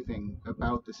makes everything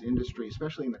about this industry,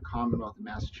 especially in the Commonwealth of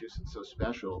Massachusetts, so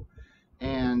special.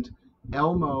 And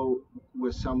Elmo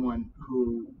was someone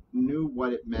who knew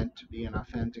what it meant to be an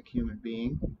authentic human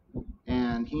being,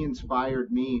 and he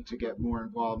inspired me to get more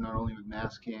involved not only with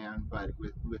MassCann but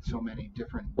with so many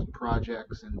different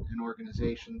projects and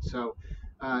organizations. So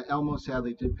Elmo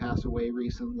sadly did pass away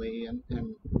recently,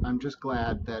 and I'm just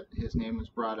glad that his name was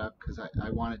brought up because I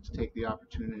wanted to take the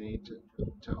opportunity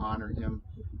to honor him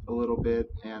a little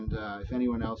bit. And if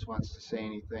anyone else wants to say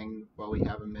anything while we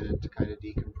have a minute to kind of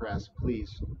decompress,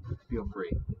 please feel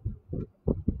free.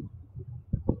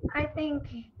 I think,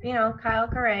 you know, Kyle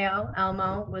Correo,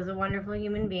 Elmo, was a wonderful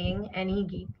human being, and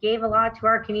he gave a lot to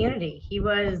our community. He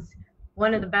was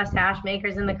one of the best hash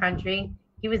makers in the country.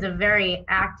 He was a very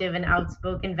active and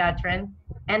outspoken veteran.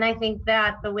 And I think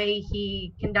that the way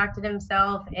he conducted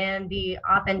himself and the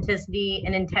authenticity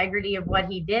and integrity of what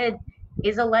he did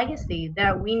is a legacy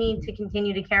that we need to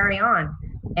continue to carry on.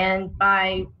 And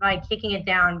by kicking it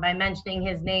down, by mentioning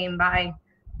his name, by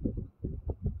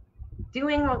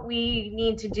doing what we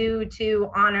need to do to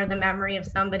honor the memory of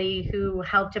somebody who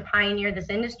helped to pioneer this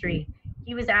industry.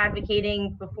 He was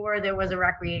advocating before there was a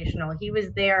recreational. He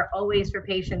was there always for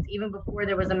patients, even before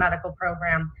there was a medical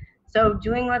program. So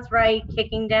doing what's right,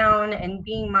 kicking down, and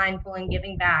being mindful and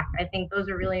giving back, I think those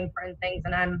are really important things.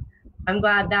 And I'm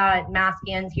glad that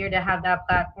MassCann's here to have that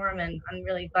platform, and I'm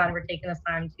really glad we're taking this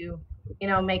time to, you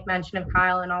know, make mention of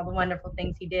Kyle and all the wonderful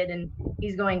things he did, and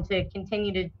he's going to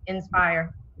continue to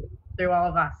inspire through all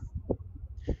of us.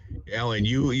 Alan,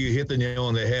 you hit the nail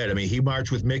on the head. I mean, he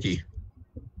marched with Mickey,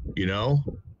 you know?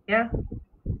 Yeah.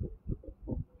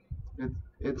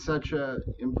 It's such a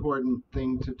important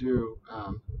thing to do.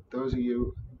 Those of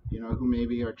you, you know, who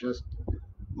maybe are just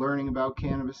learning about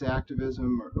cannabis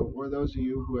activism, or those of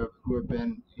you who have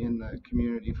been in the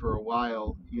community for a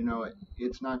while, you know,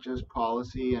 it's not just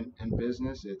policy and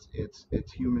business.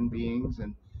 It's human beings,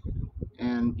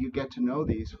 and you get to know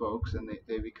these folks, and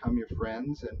they become your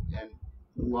friends, and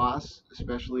loss,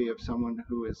 especially of someone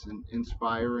who is an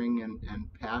inspiring and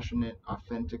passionate,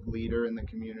 authentic leader in the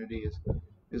community,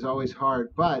 is always hard.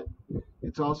 But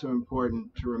it's also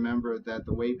important to remember that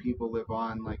the way people live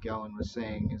on, like Ellen was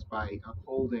saying, is by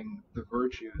upholding the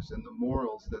virtues and the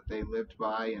morals that they lived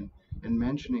by, and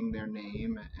mentioning their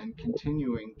name and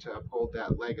continuing to uphold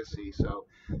that legacy. So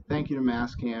thank you to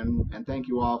MassCann, and thank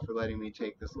you all for letting me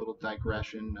take this little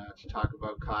digression to talk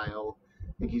about Kyle.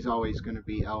 I think he's always going to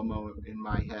be Elmo in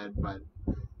my head, but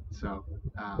so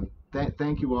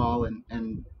thank you all,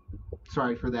 and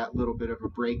sorry for that little bit of a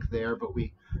break there, but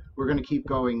we're going to keep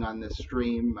going on this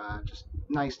stream. Just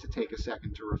nice to take a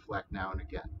second to reflect now and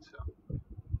again. So,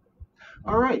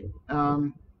 all right,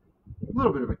 a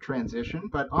little bit of a transition,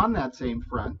 but on that same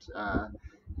front,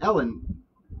 Ellen,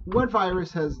 what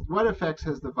effects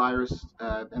has the virus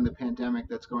and the pandemic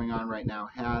that's going on right now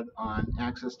had on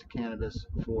access to cannabis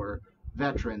for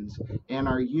veterans? And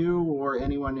are you or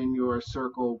anyone in your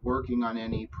circle working on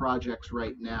any projects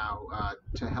right now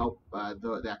to help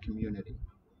that community?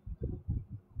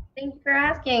 Thank you for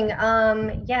asking.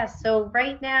 Yes, so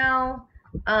right now,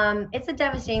 it's a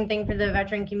devastating thing for the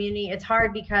veteran community. It's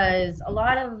hard because a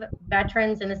lot of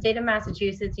veterans in the state of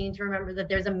Massachusetts need to remember that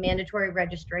there's a mandatory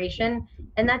registration,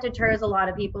 and that deters a lot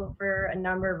of people for a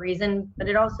number of reasons, but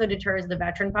it also deters the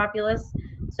veteran populace.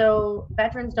 So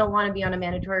veterans don't want to be on a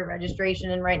mandatory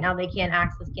registration, and right now they can't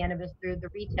access cannabis through the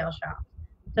retail shops.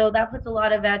 So that puts a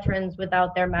lot of veterans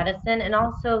without their medicine, and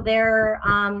also there's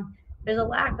a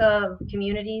lack of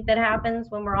community that happens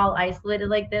when we're all isolated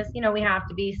like this. You know, we have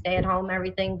to stay at home,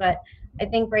 everything, but I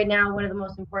think right now one of the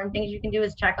most important things you can do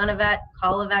is check on a vet,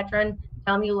 call a veteran,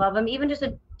 tell them you love them, even just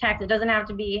a text. It doesn't have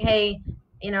to be, hey,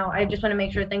 you know, I just want to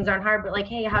make sure things aren't hard, but like,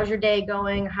 hey, how's your day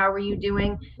going? How are you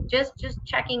doing? Just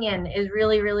checking in is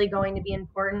really, really going to be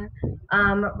important.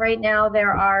 Right now,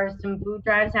 there are some food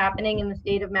drives happening in the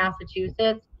state of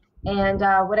Massachusetts. And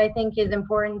what I think is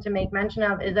important to make mention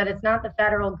of is that it's not the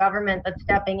federal government that's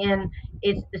stepping in,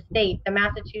 it's the state. The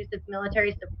Massachusetts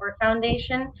Military Support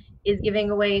Foundation is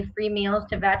giving away free meals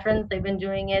to veterans. They've been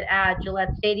doing it at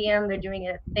Gillette Stadium. They're doing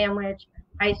it at Sandwich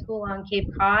High School on Cape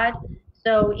Cod.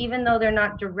 So even though they're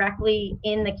not directly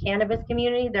in the cannabis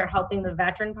community, they're helping the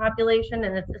veteran population,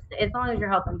 and it's as long as you're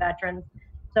helping veterans.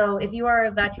 So if you are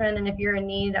a veteran and if you're in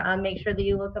need, make sure that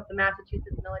you look up the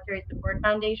Massachusetts Military Support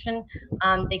Foundation.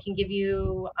 They can give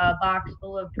you a box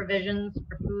full of provisions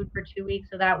for food for 2 weeks,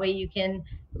 so that way you can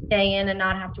stay in and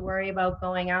not have to worry about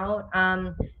going out.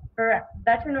 For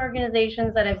veteran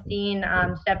organizations that I've seen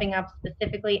stepping up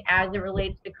specifically as it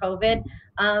relates to COVID,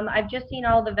 I've just seen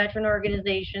all the veteran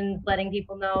organizations letting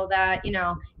people know that, you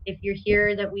know, if you're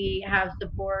here, that we have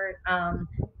support.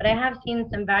 But I have seen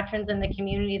some veterans in the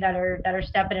community that are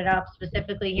stepping it up,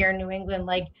 specifically here in New England,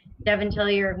 like Devin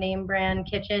Tillier of Name Brand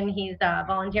Kitchen. He's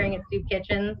volunteering at Soup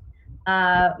Kitchens.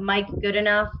 Mike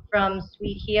Goodenough from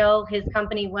Sweet Heel, his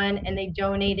company went and they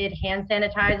donated hand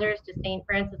sanitizers to St.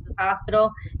 Francis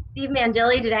Hospital. Steve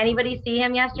Mandilli, did anybody see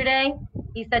him yesterday?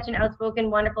 He's such an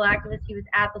outspoken, wonderful activist. He was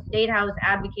at the State House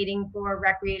advocating for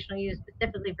recreational use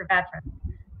specifically for veterans.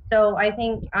 So I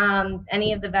think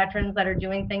any of the veterans that are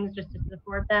doing things just to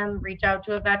support them, reach out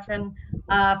to a veteran.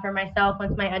 For myself,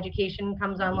 once my education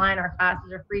comes online, our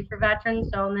classes are free for veterans.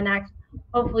 So in the next,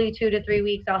 hopefully 2 to 3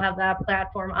 weeks, I'll have that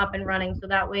platform up and running. So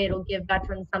that way it'll give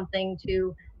veterans something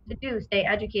to do, stay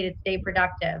educated, stay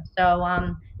productive. So,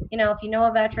 you know, if you know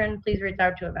a veteran, please reach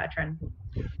out to a veteran.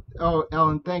 Oh,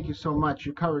 Ellen, thank you so much.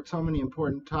 You covered so many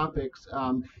important topics.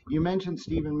 You mentioned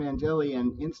Stephen Mandilli,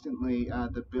 and instantly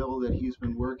the bill that he's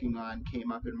been working on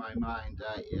came up in my mind,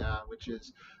 which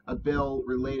is a bill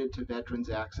related to veterans'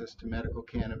 access to medical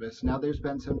cannabis. Now, there's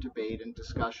been some debate and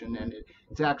discussion, and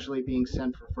it's actually being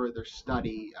sent for further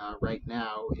study right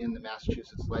now in the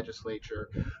Massachusetts legislature.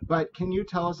 But can you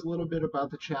tell us a little bit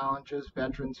about the challenges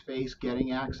veterans face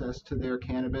getting access to their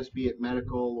cannabis, be it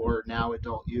medical or now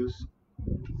adult use?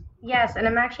 Yes, and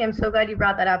I'm so glad you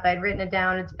brought that up. I'd written it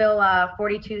down. It's Bill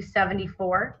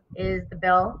 4274 is the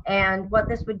bill. And what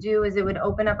this would do is it would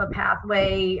open up a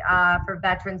pathway for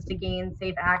veterans to gain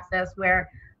safe access, where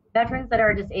veterans that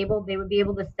are disabled, they would be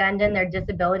able to send in their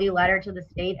disability letter to the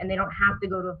state, and they don't have to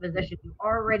go to a physician. You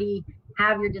already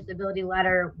have your disability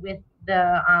letter with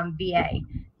the VA.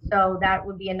 So that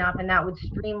would be enough, and that would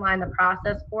streamline the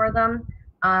process for them.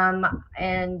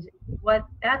 And what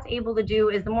that's able to do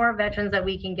is the more veterans that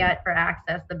we can get for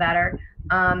access, the better.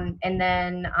 And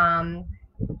then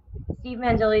Steve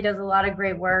Mandilli does a lot of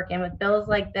great work, and with bills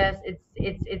like this,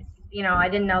 it's you know, I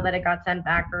didn't know that it got sent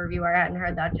back for review. I hadn't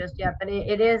heard that just yet, but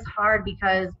it is hard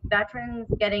because veterans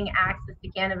getting access to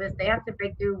cannabis, they have to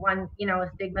break through one, a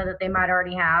stigma that they might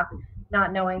already have,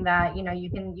 not knowing that, you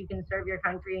can serve your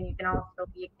country and you can also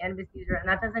be a cannabis user, and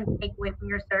that doesn't take away from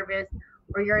your service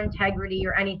or your integrity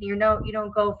or anything. You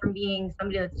don't go from being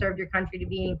somebody that served your country to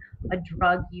being a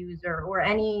drug user or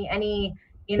any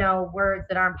words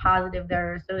that aren't positive that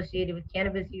are associated with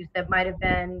cannabis use that might have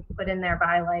been put in there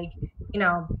by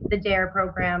the DARE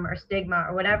program or stigma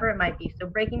or whatever it might be. So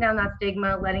breaking down that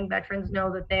stigma, letting veterans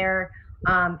know that there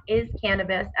is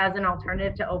cannabis as an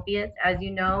alternative to opiates. As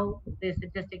you know, the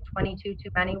statistic 22 too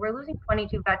many. We're losing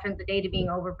 22 veterans a day to being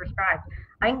overprescribed.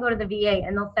 I can go to the VA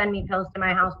and they'll send me pills to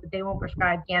my house, but they won't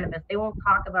prescribe cannabis. They won't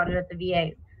talk about it at the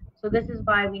VAs. So this is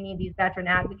why we need these veteran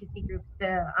advocacy groups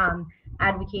to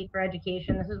advocate for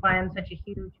education. This is why I'm such a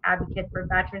huge advocate for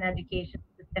veteran education,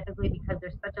 specifically because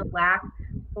there's such a lack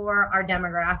for our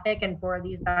demographic and for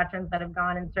these veterans that have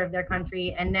gone and served their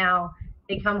country, and now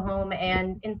they come home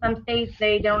and in some states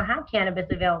they don't have cannabis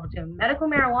available to them. Medical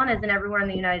marijuana isn't everywhere in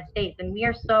the United States, and we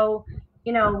are so,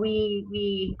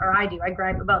 I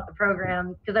gripe about the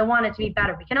program because I want it to be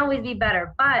better. We can always be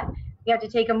better, but we have to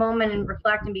take a moment and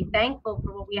reflect and be thankful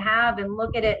for what we have and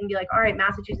look at it and be like, all right,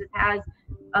 Massachusetts has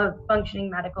a functioning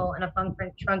medical and a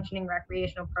functioning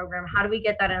recreational program. How do we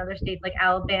get that in other states like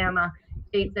Alabama,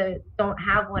 states that don't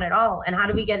have one at all? And how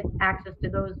do we get access to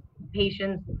those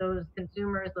patients, those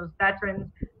consumers, those veterans,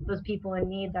 those people in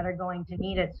need that are going to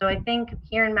need it? So I think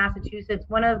here in Massachusetts,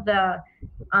 one of the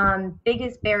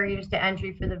biggest barriers to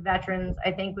entry for the veterans,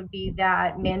 I think, would be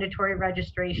that mandatory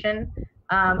registration.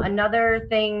 Another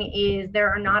thing is there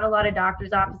are not a lot of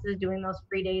doctor's offices doing those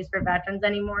free days for veterans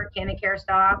anymore. CannaCare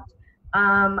stopped.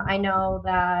 I know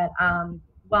that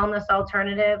Wellness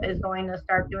Alternative is going to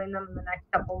start doing them in the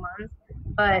next couple months.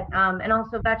 But, and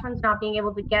also veterans not being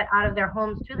able to get out of their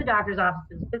homes to the doctor's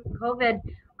offices. With COVID,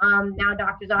 now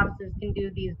doctor's offices can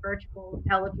do these virtual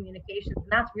telecommunications, and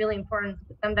that's really important.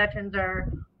 Some veterans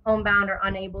are homebound or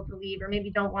unable to leave, or maybe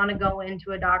don't want to go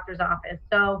into a doctor's office.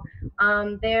 So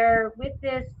they're with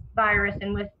this virus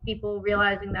and with people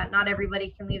realizing that not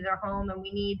everybody can leave their home and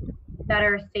we need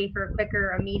better, safer,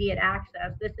 quicker, immediate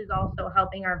access. This is also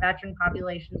helping our veteran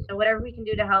population. So whatever we can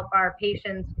do to help our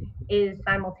patients is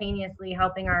simultaneously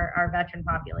helping our veteran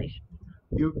population.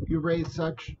 You raised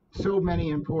so many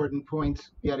important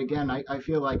points. Yet again, I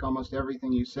feel like almost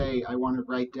everything you say I want to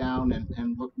write down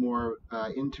and look more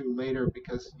into later,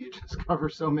 because you just cover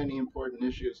so many important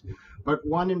issues. But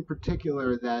one in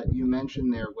particular that you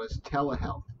mentioned there was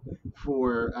telehealth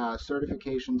for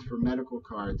certifications for medical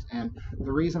cards. And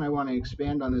the reason I want to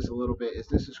expand on this a little bit is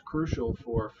this is crucial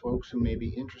for folks who may be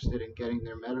interested in getting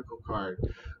their medical card.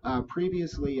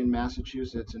 Previously in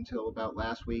Massachusetts, until about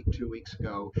last week, 2 weeks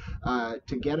ago,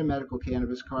 to get a medical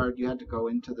cannabis card, you had to go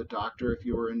into the doctor if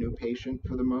you were a new patient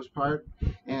for the most part.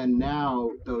 And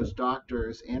now those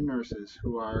doctors and nurses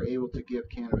who are able to give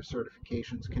cannabis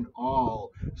certifications can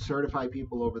all certify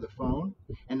people over the phone.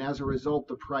 And as a result,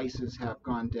 the prices have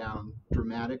gone down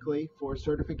dramatically for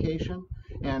certification.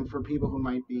 And for people who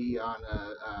might be on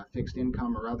a fixed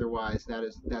income or otherwise,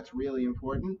 that's really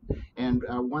important. And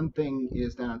one thing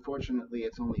is that unfortunately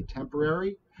it's only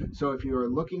temporary. So if you are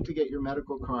looking to get your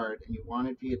medical card and you want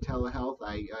it via telehealth,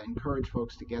 I encourage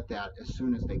folks to get that as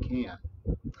soon as they can.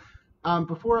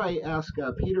 Before I ask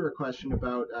Peter a question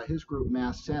about his group,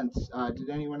 MassSense, did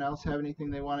anyone else have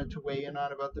anything they wanted to weigh in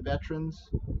on about the veterans?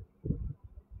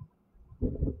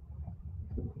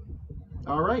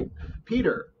 All right,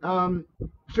 Peter.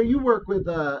 So you work with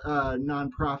a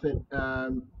nonprofit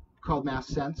called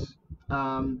MassSense.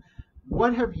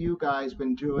 What have you guys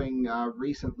been doing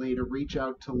recently to reach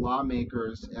out to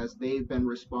lawmakers as they've been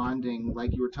responding,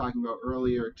 like you were talking about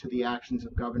earlier, to the actions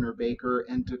of Governor Baker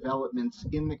and developments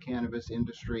in the cannabis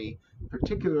industry,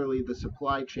 particularly the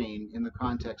supply chain in the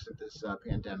context of this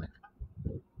pandemic?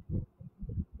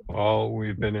 Well,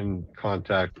 we've been in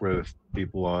contact with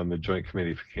people on the Joint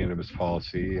Committee for Cannabis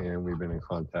Policy, and we've been in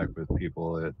contact with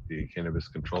people at the Cannabis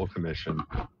Control Commission.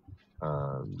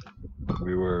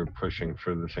 We were pushing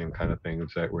for the same kind of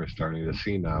things that we're starting to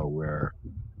see now, where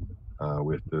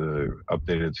with the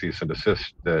updated cease and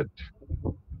desist, that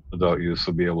adult use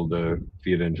will be able to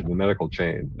feed into the medical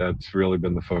chain. That's really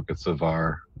been the focus of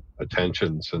our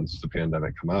attention since the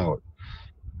pandemic came out,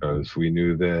 because we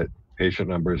knew that patient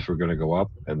numbers were going to go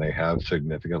up, and they have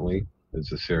significantly.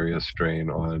 There's a serious strain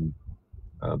on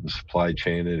the supply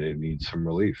chain, and it needs some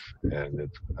relief. And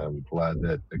I'm glad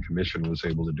that the commission was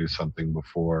able to do something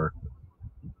before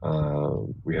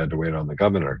we had to wait on the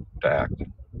governor to act.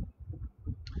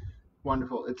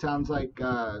 Wonderful. It sounds like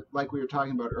we were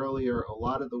talking about earlier, a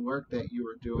lot of the work that you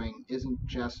were doing isn't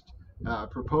just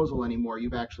proposal anymore.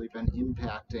 You've actually been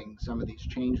impacting some of these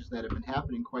changes that have been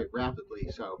happening quite rapidly.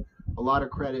 So a lot of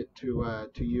credit to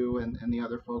you and the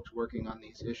other folks working on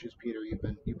these issues, Peter. You've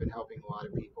been helping a lot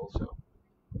of people. So.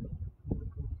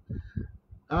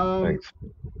 Thanks.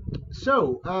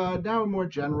 So now a more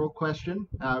general question.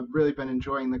 I've really been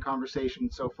enjoying the conversation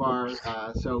so far.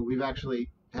 So we've actually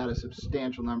had a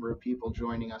substantial number of people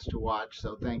joining us to watch.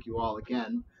 So thank you all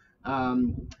again.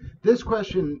 This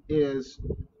question is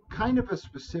kind of a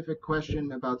specific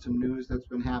question about some news that's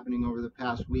been happening over the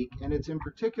past week, and it's in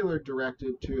particular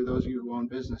directed to those of you who own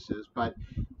businesses, but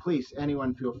please,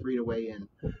 anyone feel free to weigh in.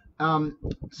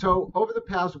 So over the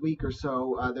past week or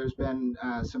so, there's been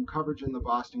some coverage in the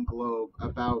Boston Globe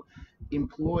about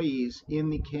employees in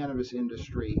the cannabis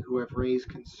industry who have raised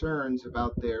concerns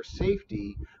about their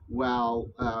safety while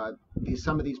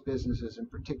some of these businesses, in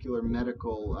particular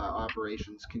medical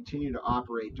operations, continue to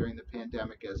operate during the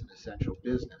pandemic as an essential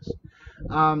business.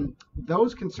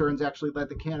 Those concerns actually led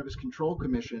the Cannabis Control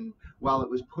Commission, while it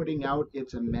was putting out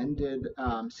its amended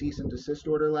cease and desist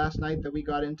order last night that we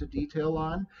got into detail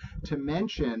on, to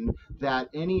mention that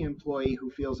any employee who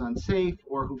feels unsafe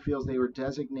or who feels they were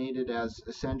designated as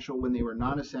essential when they were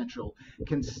non-essential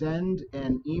can send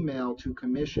an email to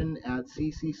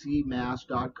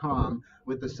commission@cccmass.com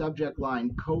with the subject line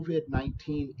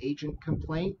COVID-19 agent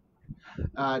complaint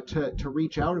to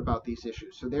reach out about these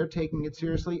issues. So they're taking it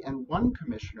seriously. And one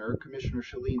commissioner, Commissioner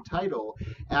Shalene Title,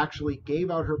 actually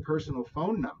gave out her personal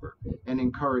phone number and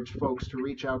encouraged folks to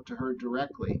reach out to her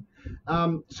directly.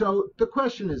 So the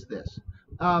question is this.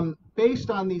 Based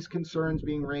on these concerns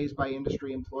being raised by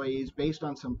industry employees, based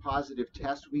on some positive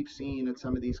tests we've seen at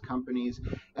some of these companies,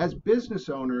 as business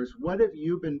owners, what have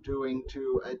you been doing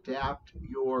to adapt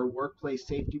your workplace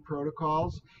safety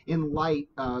protocols in light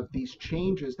of these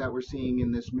changes that we're seeing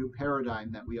in this new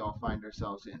paradigm that we all find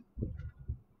ourselves in?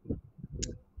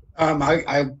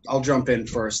 I'll jump in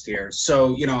first here.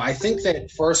 So, I think that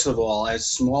first of all, as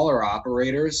smaller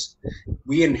operators,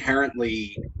 we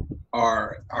inherently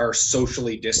are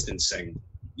socially distancing,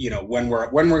 when we're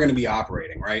going to be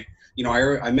operating, right?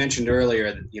 I mentioned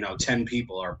earlier that, 10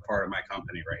 people are part of my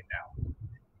company right now.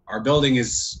 Our building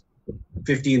is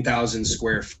 15,000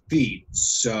 square feet.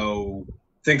 So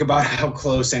think about how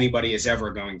close anybody is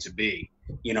ever going to be.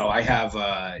 I have,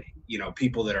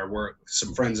 people that are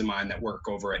some friends of mine that work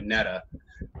over at Netta,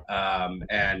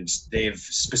 and they've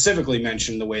specifically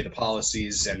mentioned the way the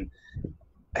policies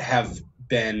have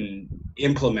been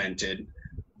implemented,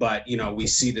 but we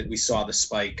saw the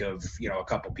spike of a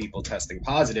couple people testing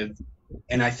positive,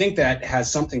 and I think that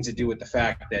has something to do with the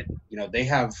fact that they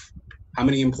have how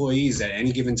many employees at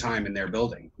any given time in their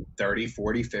building? 30,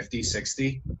 40, 50,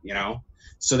 60,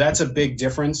 so that's a big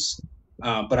difference.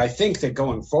 But I think that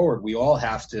going forward, we all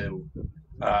have to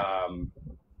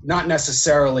not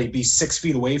necessarily be 6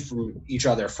 feet away from each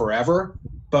other forever,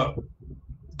 but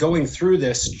going through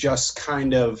this just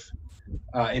kind of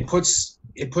it puts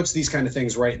these kind of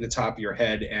things right in the top of your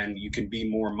head, and you can be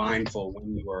more mindful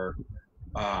when you are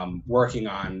working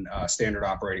on standard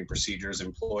operating procedures,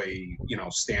 employee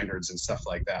standards and stuff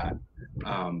like that.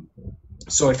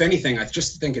 So if anything, I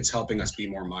just think it's helping us be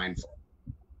more mindful.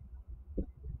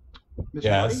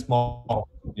 Yeah, as a small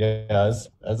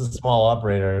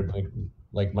operator,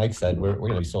 like Mike said, we're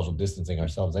going to be social distancing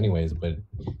ourselves anyways. But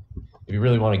if you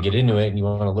really want to get into it and you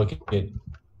want to look at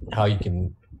how you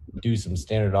can do some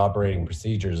standard operating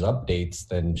procedures updates,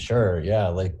 then sure,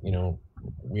 yeah,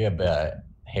 we have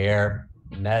hair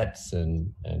nets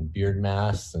and beard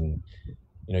masks, and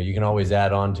you can always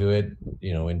add on to it,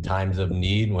 in times of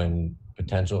need when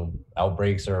potential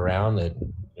outbreaks are around, that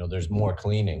there's more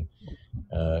cleaning.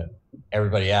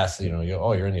 Everybody asks,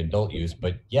 you're in the adult use,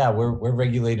 but yeah, we're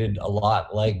regulated a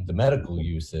lot like the medical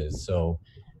use is. So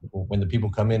when the people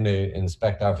come in to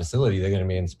inspect our facility, they're going to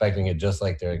be inspecting it just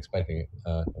like they're inspecting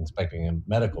a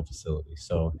medical facility.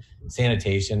 So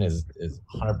sanitation is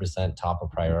 100% top of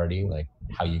priority, like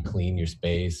how you clean your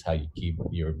space, how you keep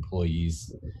your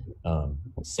employees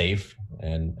safe,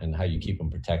 and how you keep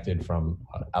them protected from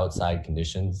outside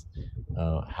conditions.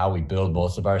 How we build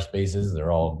most of our spaces,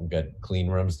 they're all got clean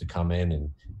rooms to come in and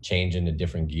change into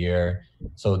different gear.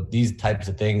 So these types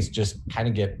of things just kind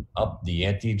of get up the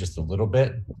ante just a little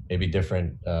bit, maybe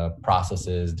different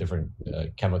processes, different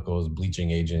chemicals, bleaching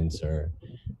agents, or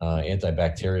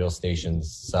antibacterial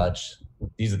stations, such.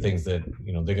 These are things that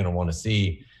they're going to want to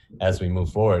see as we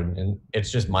move forward, and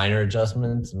it's just minor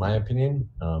adjustments in my opinion.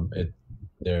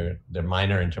 They're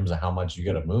minor in terms of how much you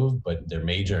got to move, but they're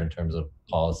major in terms of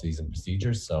policies and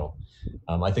procedures. So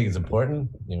I think it's important.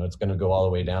 It's going to go all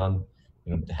the way down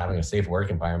to having a safe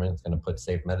work environment. It's going to put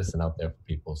safe medicine out there for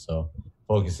people. So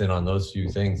focus in on those few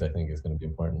things, I think, is going to be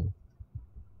important.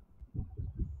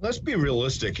 Let's be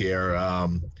realistic here.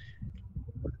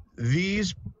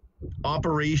 These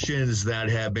operations that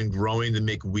have been growing the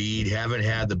McWeed haven't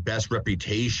had the best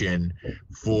reputation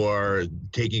for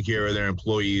taking care of their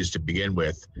employees to begin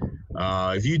with.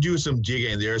 If you do some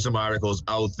digging, there are some articles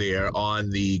out there on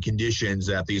the conditions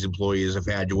that these employees have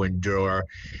had to endure.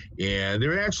 And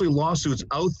there are actually lawsuits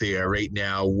out there right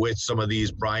now with some of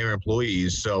these prior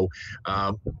employees. So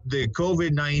the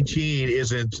COVID-19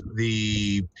 isn't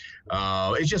the,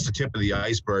 it's just the tip of the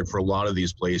iceberg for a lot of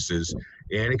these places.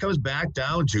 And it comes back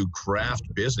down to craft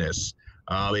business.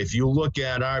 If you look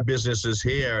at our businesses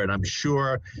here, and I'm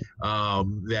sure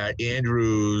that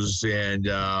Andrew's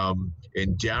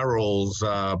and Daryl's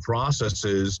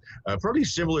processes are pretty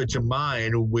similar to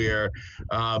mine, where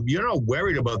you're not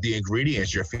worried about the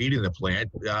ingredients you're feeding the plant.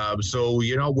 So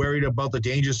you're not worried about the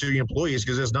dangers to the employees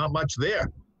because there's not much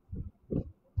there.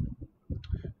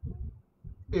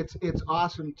 It's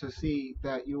awesome to see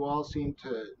that you all seem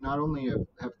to not only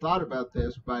have thought about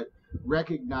this, but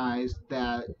recognize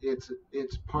that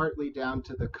it's partly down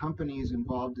to the companies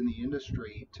involved in the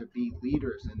industry to be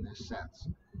leaders in this sense,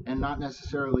 and not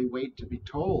necessarily wait to be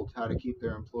told how to keep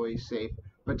their employees safe,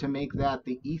 but to make that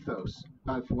the ethos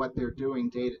of what they're doing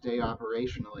day to day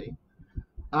operationally.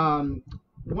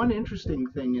 One interesting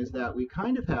thing is that we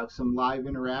kind of have some live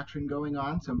interaction going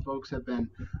on. Some folks have been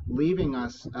leaving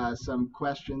us some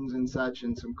questions and such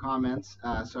and some comments.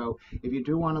 So if you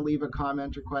do want to leave a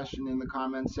comment or question in the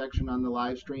comments section on the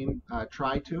live stream,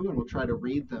 try to, and we'll try to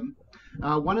read them.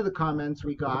 One of the comments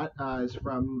we got is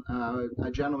from a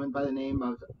gentleman by the name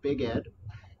of Big Ed.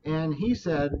 And he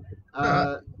said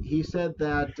that he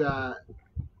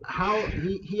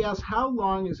asked, how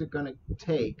long is it going to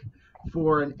take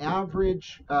for an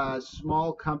average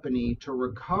small company to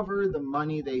recover the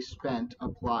money they spent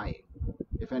applying,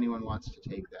 if anyone wants to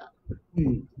take that?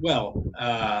 Well,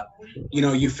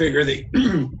 you figure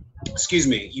that, excuse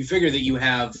me, you figure that you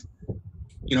have,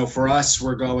 for us,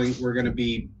 we're going to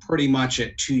be pretty much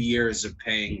at 2 years of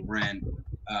paying rent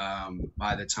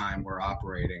by the time we're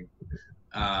operating.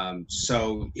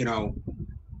 So,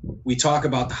 we talk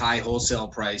about the high wholesale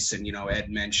price, and Ed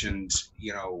mentioned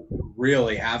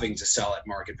really having to sell at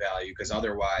market value, because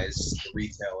otherwise the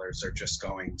retailers are just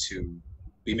going to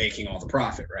be making all the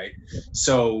profit, right?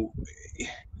 So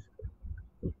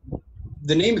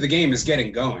the name of the game is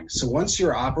getting going. So once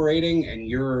you're operating and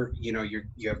you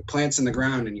have plants in the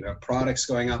ground and you have products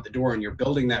going out the door and you're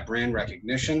building that brand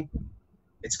recognition,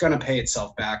 it's going to pay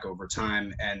itself back over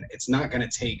time, and it's not going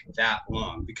to take that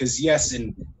long. Because yes,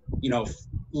 in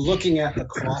looking at the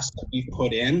cost that we've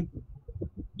put in,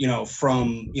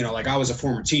 from, like I was a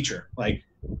former teacher, like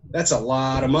that's a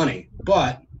lot of money.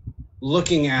 But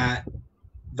looking at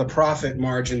the profit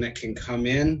margin that can come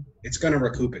in, it's going to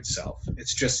recoup itself.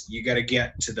 It's just, you got to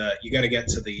get to the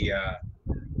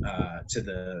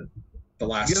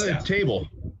last step. Table.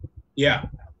 Yeah.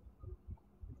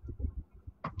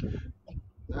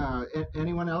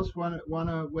 Anyone else want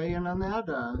to weigh in on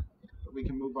that? We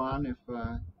can move on if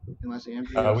unless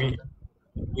Andrew.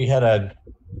 We had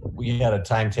a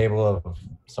timetable of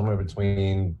somewhere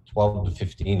between 12 to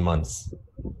 15 months,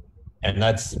 and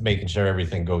that's making sure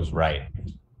everything goes right,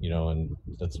 and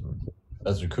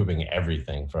that's recouping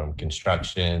everything from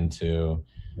construction to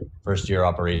first year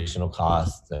operational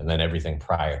costs, and then everything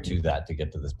prior to that to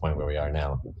get to this point where we are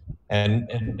now. And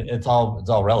it's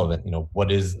all relevant.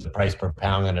 What is the price per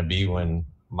pound going to be when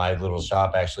my little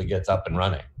shop actually gets up and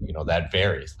running? That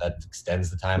varies. That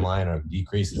extends the timeline or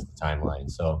decreases the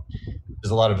timeline. So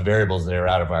there's a lot of variables that are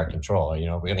out of our control.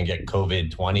 We're going to get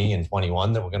COVID-20 and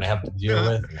 21 that we're going to have to deal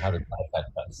with, and how to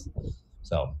affect us.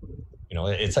 So,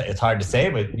 it's hard to say,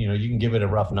 but you can give it a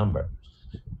rough number.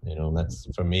 That's,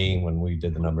 for me, when we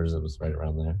did the numbers, it was right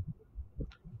around there.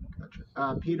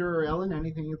 Gotcha. Peter or Ellen,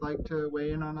 anything you'd like to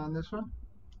weigh in on this one?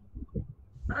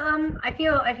 I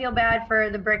feel bad for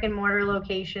the brick and mortar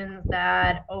locations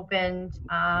that opened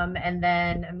and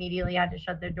then immediately had to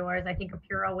shut their doors. I think of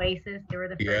Pure Oasis, they were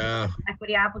the first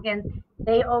equity applicants.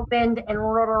 They opened and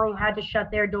literally had to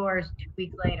shut their doors 2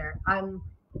 weeks later. And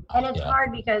it's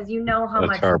hard because how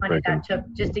much money that took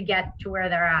just to get to where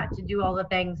they're at, to do all the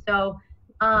things. So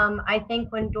I think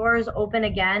when doors open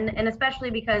again, and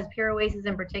especially because Pure Oasis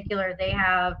in particular, they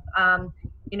have a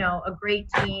great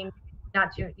team.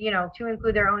 Not to, to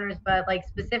include their owners, but like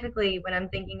specifically when I'm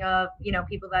thinking of,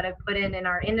 people that have put in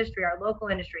our industry, our local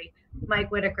industry,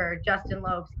 Mike Whitaker, Justin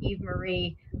Lopes, Eve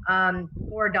Marie,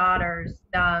 4 daughters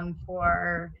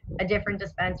for a different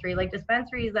dispensary, like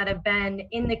dispensaries that have been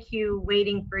in the queue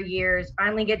waiting for years,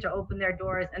 finally get to open their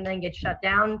doors and then get shut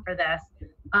down for this.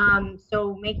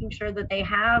 So making sure that they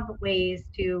have ways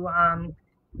to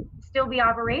still be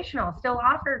operational, still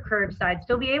offer curbside,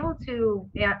 still be able to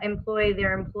employ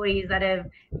their employees that have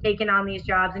taken on these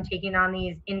jobs and taken on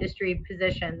these industry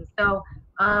positions. So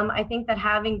I think that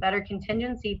having better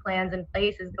contingency plans in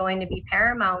place is going to be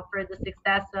paramount for the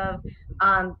success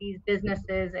of these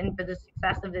businesses and for the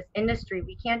success of this industry.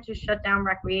 We can't just shut down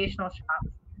recreational shops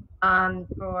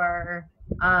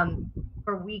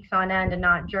for weeks on end and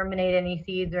not germinate any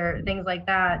seeds or things like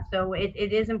that. So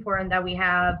it is important that we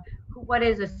have what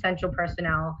is essential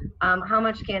personnel, how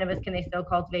much cannabis can they still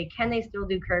cultivate, can they still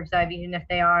do curbside even if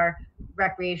they are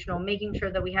recreational, making sure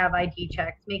that we have ID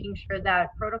checks, making sure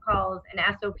that protocols and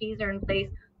SOPs are in place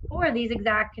for these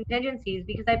exact contingencies,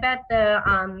 because I bet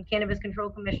the Cannabis Control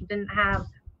Commission didn't have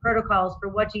protocols for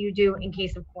what do you do in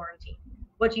case of quarantine.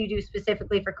 What do you do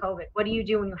specifically for COVID? What do you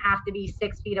do when you have to be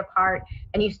 6 feet apart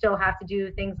and you still have to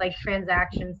do things like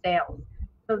transaction sales?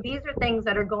 So these are things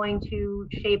that are going to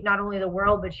shape not only the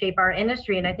world, but shape our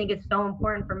industry. And I think it's so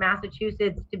important for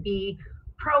Massachusetts to be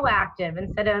proactive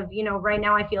instead of, right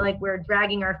now I feel like we're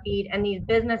dragging our feet, and these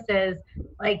businesses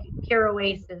like Pure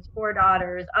Oasis, Four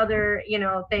Daughters, other,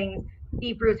 things,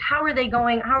 Deep Roots, how are they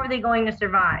going to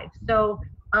survive? So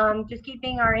just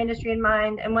keeping our industry in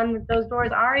mind. And when those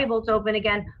doors are able to open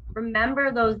again,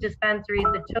 remember those dispensaries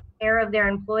that took care of their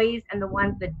employees and the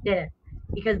ones that didn't,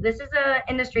 because this is an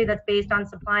industry that's based on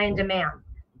supply and demand.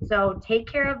 So take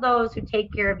care of those who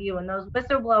take care of you, and those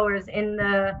whistleblowers in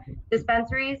the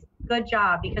dispensaries, good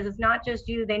job, because it's not just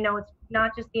you. They know it's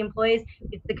not just the employees,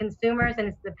 it's the consumers and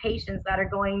it's the patients that are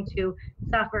going to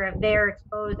suffer if they're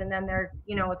exposed, and then they're,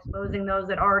 exposing those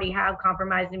that already have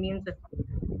compromised immune systems.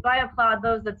 So I applaud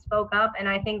those that spoke up, and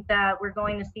I think that we're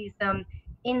going to see some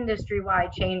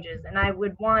industry-wide changes, and I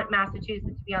would want Massachusetts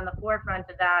to be on the forefront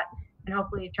of that, and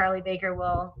hopefully Charlie Baker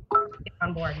will get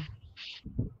on board.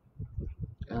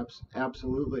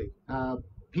 Absolutely.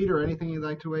 Peter, anything you'd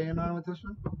like to weigh in on with this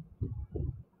one?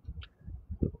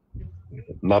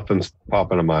 Nothing's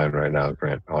popping to mind right now,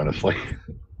 Grant, honestly.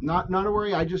 Not a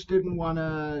worry. I just didn't want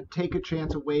to take a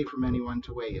chance away from anyone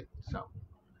to weigh in. So,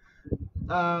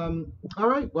 all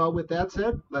right. Well, with that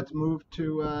said, let's move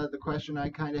to the question I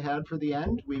kind of had for the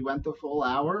end. We went the full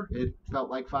hour. It felt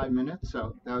like 5 minutes,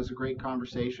 so that was a great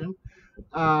conversation.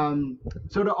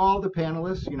 So to all the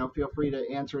panelists, feel free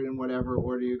to answer it in whatever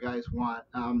order you guys want.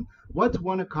 What's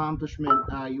one accomplishment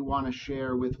you want to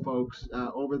share with folks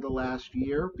over the last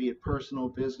year, be it personal,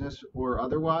 business, or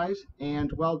otherwise?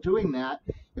 And while doing that,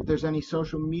 if there's any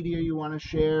social media you want to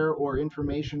share or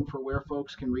information for where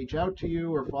folks can reach out to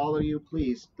you or follow you,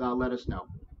 please let us know.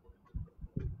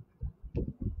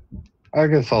 I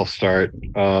guess I'll start.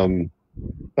 Done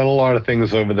a lot of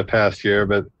things over the past year,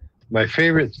 but my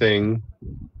favorite thing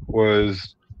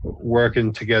was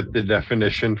working to get the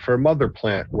definition for mother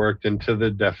plant worked into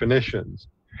the definitions.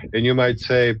 And you might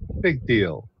say, big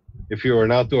deal. If you're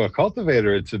an outdoor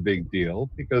cultivator, it's a big deal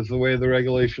because the way the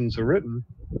regulations are written,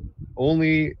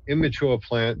 only immature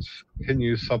plants can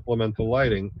use supplemental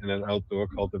lighting in an outdoor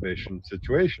cultivation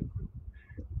situation.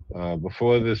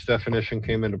 Before this definition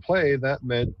came into play, that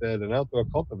meant that an outdoor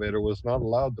cultivator was not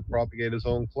allowed to propagate his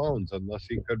own clones unless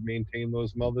he could maintain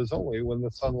those mothers only when the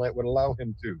sunlight would allow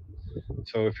him to.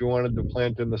 So if you wanted to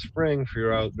plant in the spring for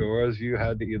your outdoors, you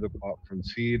had to either pop from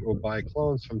seed or buy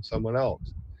clones from someone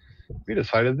else. We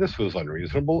decided this was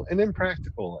unreasonable and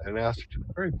impractical and asked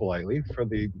very politely for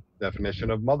the definition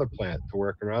of mother plant to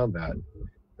work around that. And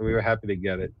we were happy to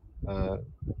get it.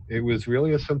 It was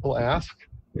really a simple ask.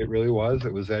 It really was.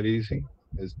 It was that easy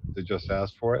as to just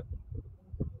ask for it.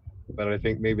 But I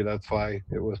think maybe that's why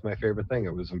it was my favorite thing.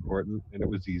 It was important and it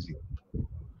was easy.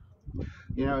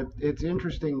 It's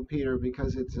interesting, Peter,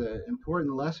 because it's an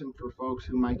important lesson for folks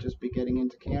who might just be getting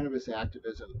into cannabis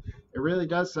activism. It really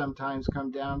does sometimes come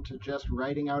down to just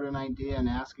writing out an idea and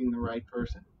asking the right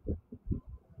person.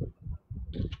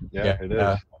 Yeah, it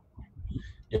is.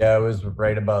 Yeah, it was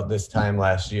right about this time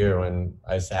last year when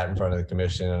I sat in front of the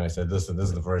commission and I said, listen, this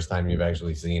is the first time you've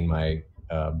actually seen my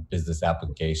business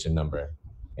application number.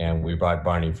 And we brought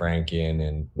Barney Frank in,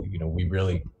 and we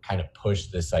really kind of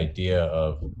pushed this idea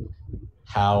of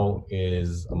how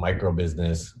is a micro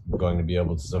business going to be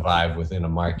able to survive within a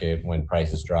market when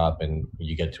prices drop and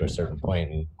you get to a certain point.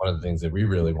 And one of the things that we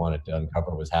really wanted to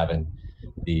uncover was having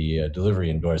the delivery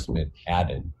endorsement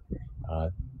added.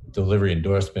 Delivery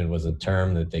endorsement was a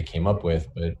term that they came up with,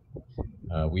 but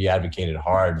we advocated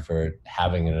hard for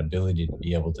having an ability to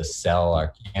be able to sell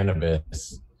our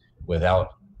cannabis without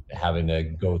having to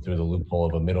go through the loophole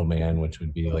of a middleman, which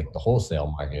would be like the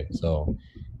wholesale market. So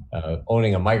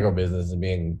owning a micro business and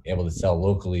being able to sell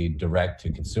locally direct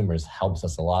to consumers helps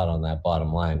us a lot on that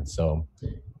bottom line. So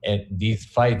these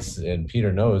fights, and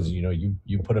Peter knows,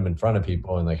 you put them in front of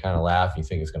people and they kind of laugh, you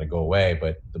think it's going to go away,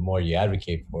 but the more you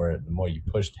advocate for it, the more you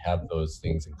push to have those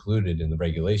things included in the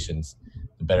regulations,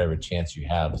 the better of a chance you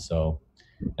have. So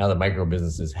now that micro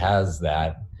businesses has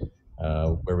that,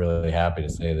 we're really happy to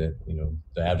say that,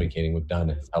 the advocating we've done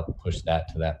has helped push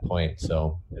that to that point.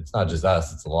 So it's not just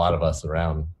us, it's a lot of us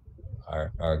around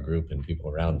our group and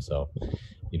people around. So,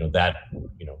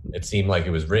 it seemed like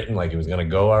it was written, like it was going to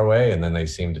go our way, and then they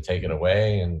seemed to take it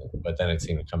away, but then it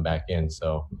seemed to come back in.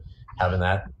 So having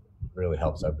that really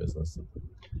helps our business.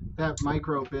 That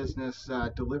micro business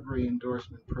delivery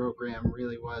endorsement program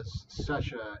really was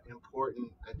such an important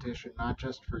addition, not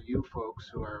just for you folks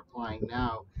who are applying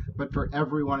now, but for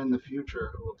everyone in the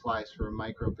future who applies for a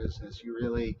micro business. You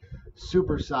really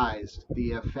supersized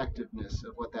the effectiveness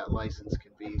of what that license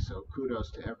can be. So kudos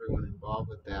to everyone involved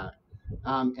with that.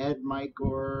 Ed, Mike,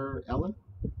 or Ellen?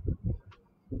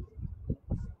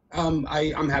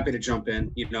 I'm happy to jump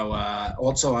in.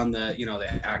 Also on the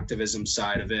the activism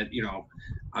side of it,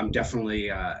 I'm definitely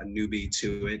a newbie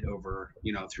to it over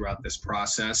throughout this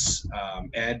process.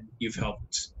 Ed, you've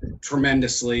helped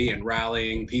tremendously in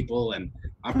rallying people, and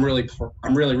I'm really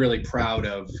proud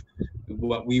of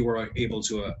what we were able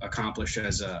to accomplish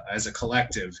as a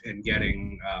collective in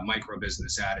getting micro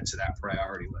business added to that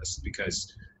priority list,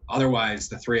 because otherwise,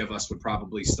 the three of us would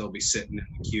probably still be sitting in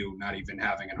the queue, not even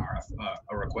having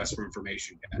a request for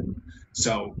information yet.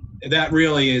 So that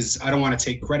really is, I don't want to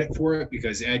take credit for it,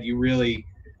 because Ed, you were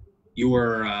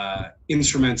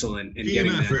instrumental in team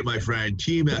getting effort, that. my friend,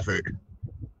 team effort.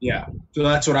 Yeah, so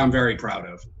that's what I'm very proud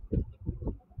of.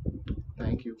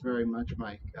 Thank you very much,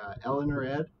 Mike. Ellen or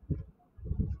Ed?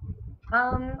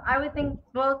 I would think,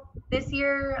 well, this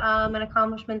year, an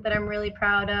accomplishment that I'm really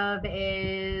proud of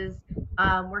is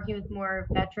working with more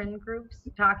veteran groups,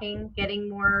 getting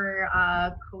more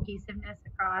cohesiveness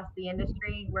across the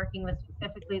industry, working with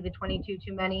specifically the 22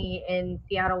 Too Many in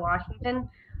Seattle, Washington,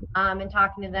 and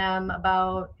talking to them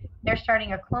about they're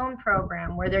starting a clone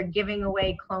program where they're giving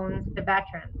away clones to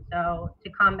veterans. So to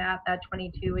combat that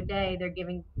 22 a day, they're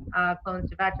giving clones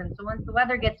to veterans. So once the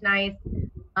weather gets nice,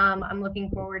 I'm looking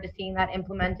forward to seeing that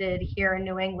implemented here in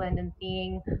New England and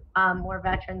seeing more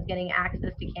veterans getting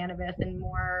access to cannabis and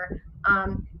more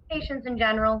patients in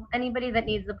general. Anybody that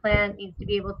needs the plant needs to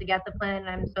be able to get the plant. And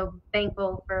I'm so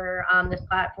thankful for this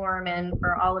platform and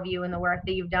for all of you and the work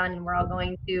that you've done, and we're all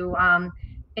going to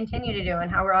continue to do,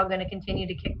 and how we're all going to continue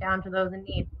to kick down to those in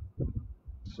need.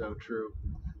 So true.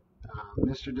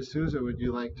 Mr. Desousa, would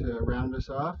you like to round us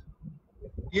off?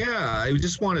 Yeah, I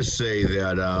just want to say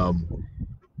that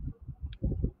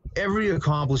every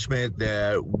accomplishment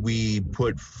that we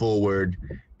put forward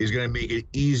is going to make it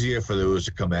easier for those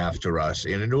to come after us.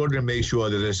 And in order to make sure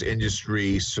that this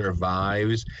industry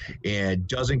survives and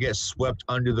doesn't get swept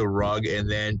under the rug and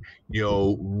then,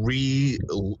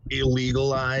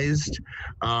 illegalized,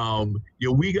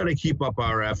 we got to keep up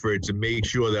our efforts and make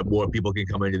sure that more people can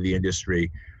come into the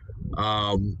industry.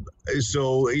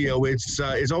 So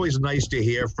it's always nice to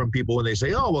hear from people when they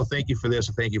say, oh, well, thank you for this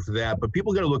or thank you for that, but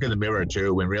people got to look in the mirror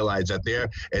too and realize that they're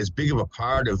as big of a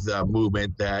part of the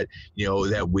movement that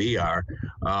that we are,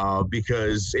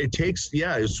 because it takes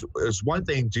it's one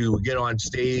thing to get on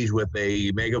stage with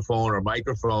a megaphone or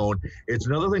microphone, it's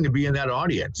another thing to be in that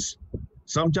audience.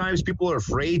 Sometimes people are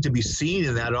afraid to be seen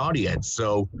in that audience.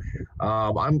 So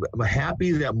I'm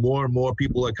happy that more and more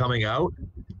people are coming out.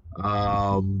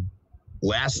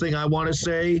 Last thing I want to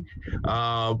say,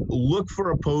 look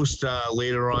for a post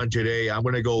later on today. I'm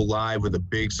going to go live with a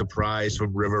big surprise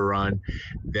from RiverRun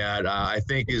that I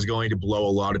think is going to blow a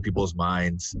lot of people's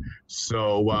minds.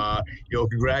 So,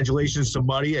 congratulations to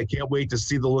Mutty. I can't wait to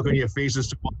see the look on your faces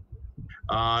tomorrow.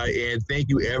 And thank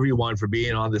you, everyone, for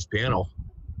being on this panel.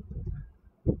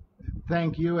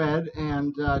 Thank you, Ed.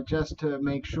 And just to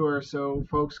make sure, so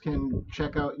folks can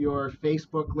check out your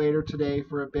Facebook later today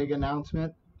for a big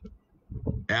announcement.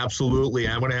 Absolutely.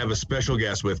 I'm going to have a special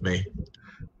guest with me.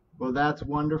 Well, that's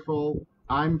wonderful.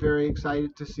 I'm very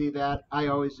excited to see that. I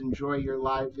always enjoy your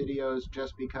live videos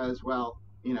just because, well,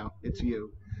 it's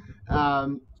you.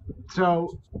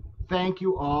 So thank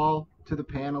you all to the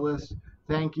panelists.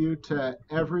 Thank you to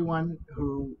everyone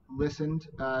who listened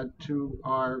to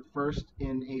our first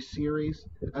in a series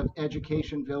of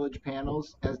Education Village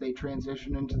panels as they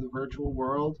transition into the virtual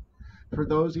world. For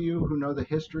those of you who know the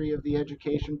history of the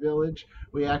Education Village,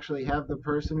 we actually have the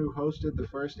person who hosted the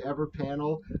first ever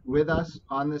panel with us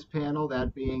on this panel,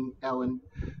 that being Ellen.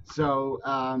 So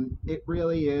it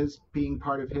really is being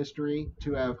part of history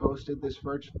to have hosted this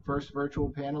first virtual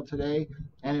panel today,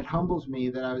 and it humbles me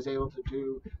that I was able to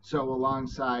do so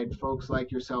alongside folks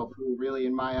like yourself who really,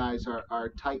 in my eyes, are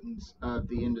titans of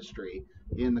the industry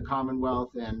in the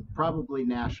Commonwealth and probably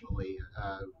nationally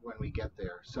when we get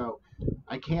there. So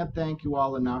I can't thank you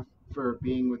all enough for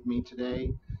being with me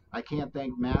today. I can't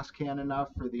thank MassCann enough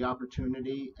for the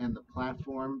opportunity and the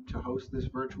platform to host this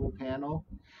virtual panel.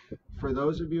 For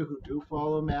those of you who do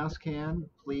follow MassCann,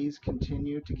 please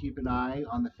continue to keep an eye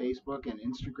on the Facebook and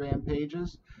Instagram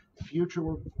pages.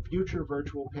 Future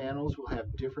virtual panels will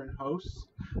have different hosts.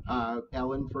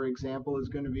 Ellen, for example, is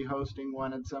going to be hosting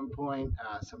one at some point.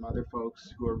 Some other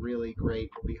folks who are really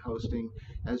great will be hosting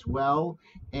as well.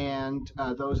 And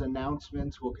those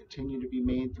announcements will continue to be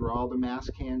made through all the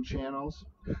MassCann channels.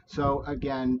 So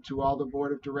again, to all the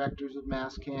board of directors of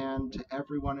MassCann, to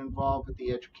everyone involved with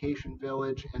the Education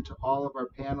Village, and to all of our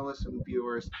panelists and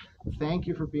viewers, thank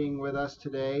you for being with us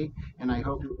today, and I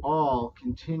hope you all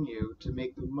continue to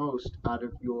make the most out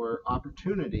of your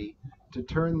opportunity to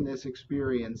turn this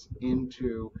experience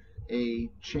into a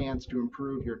chance to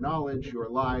improve your knowledge, your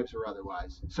lives, or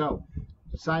otherwise. So,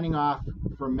 signing off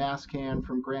from MassCann,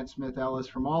 from Grant Smith-Ellis,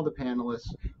 from all the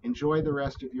panelists, enjoy the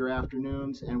rest of your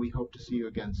afternoons, and we hope to see you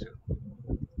again soon.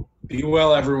 Be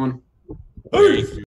well, everyone. Peace.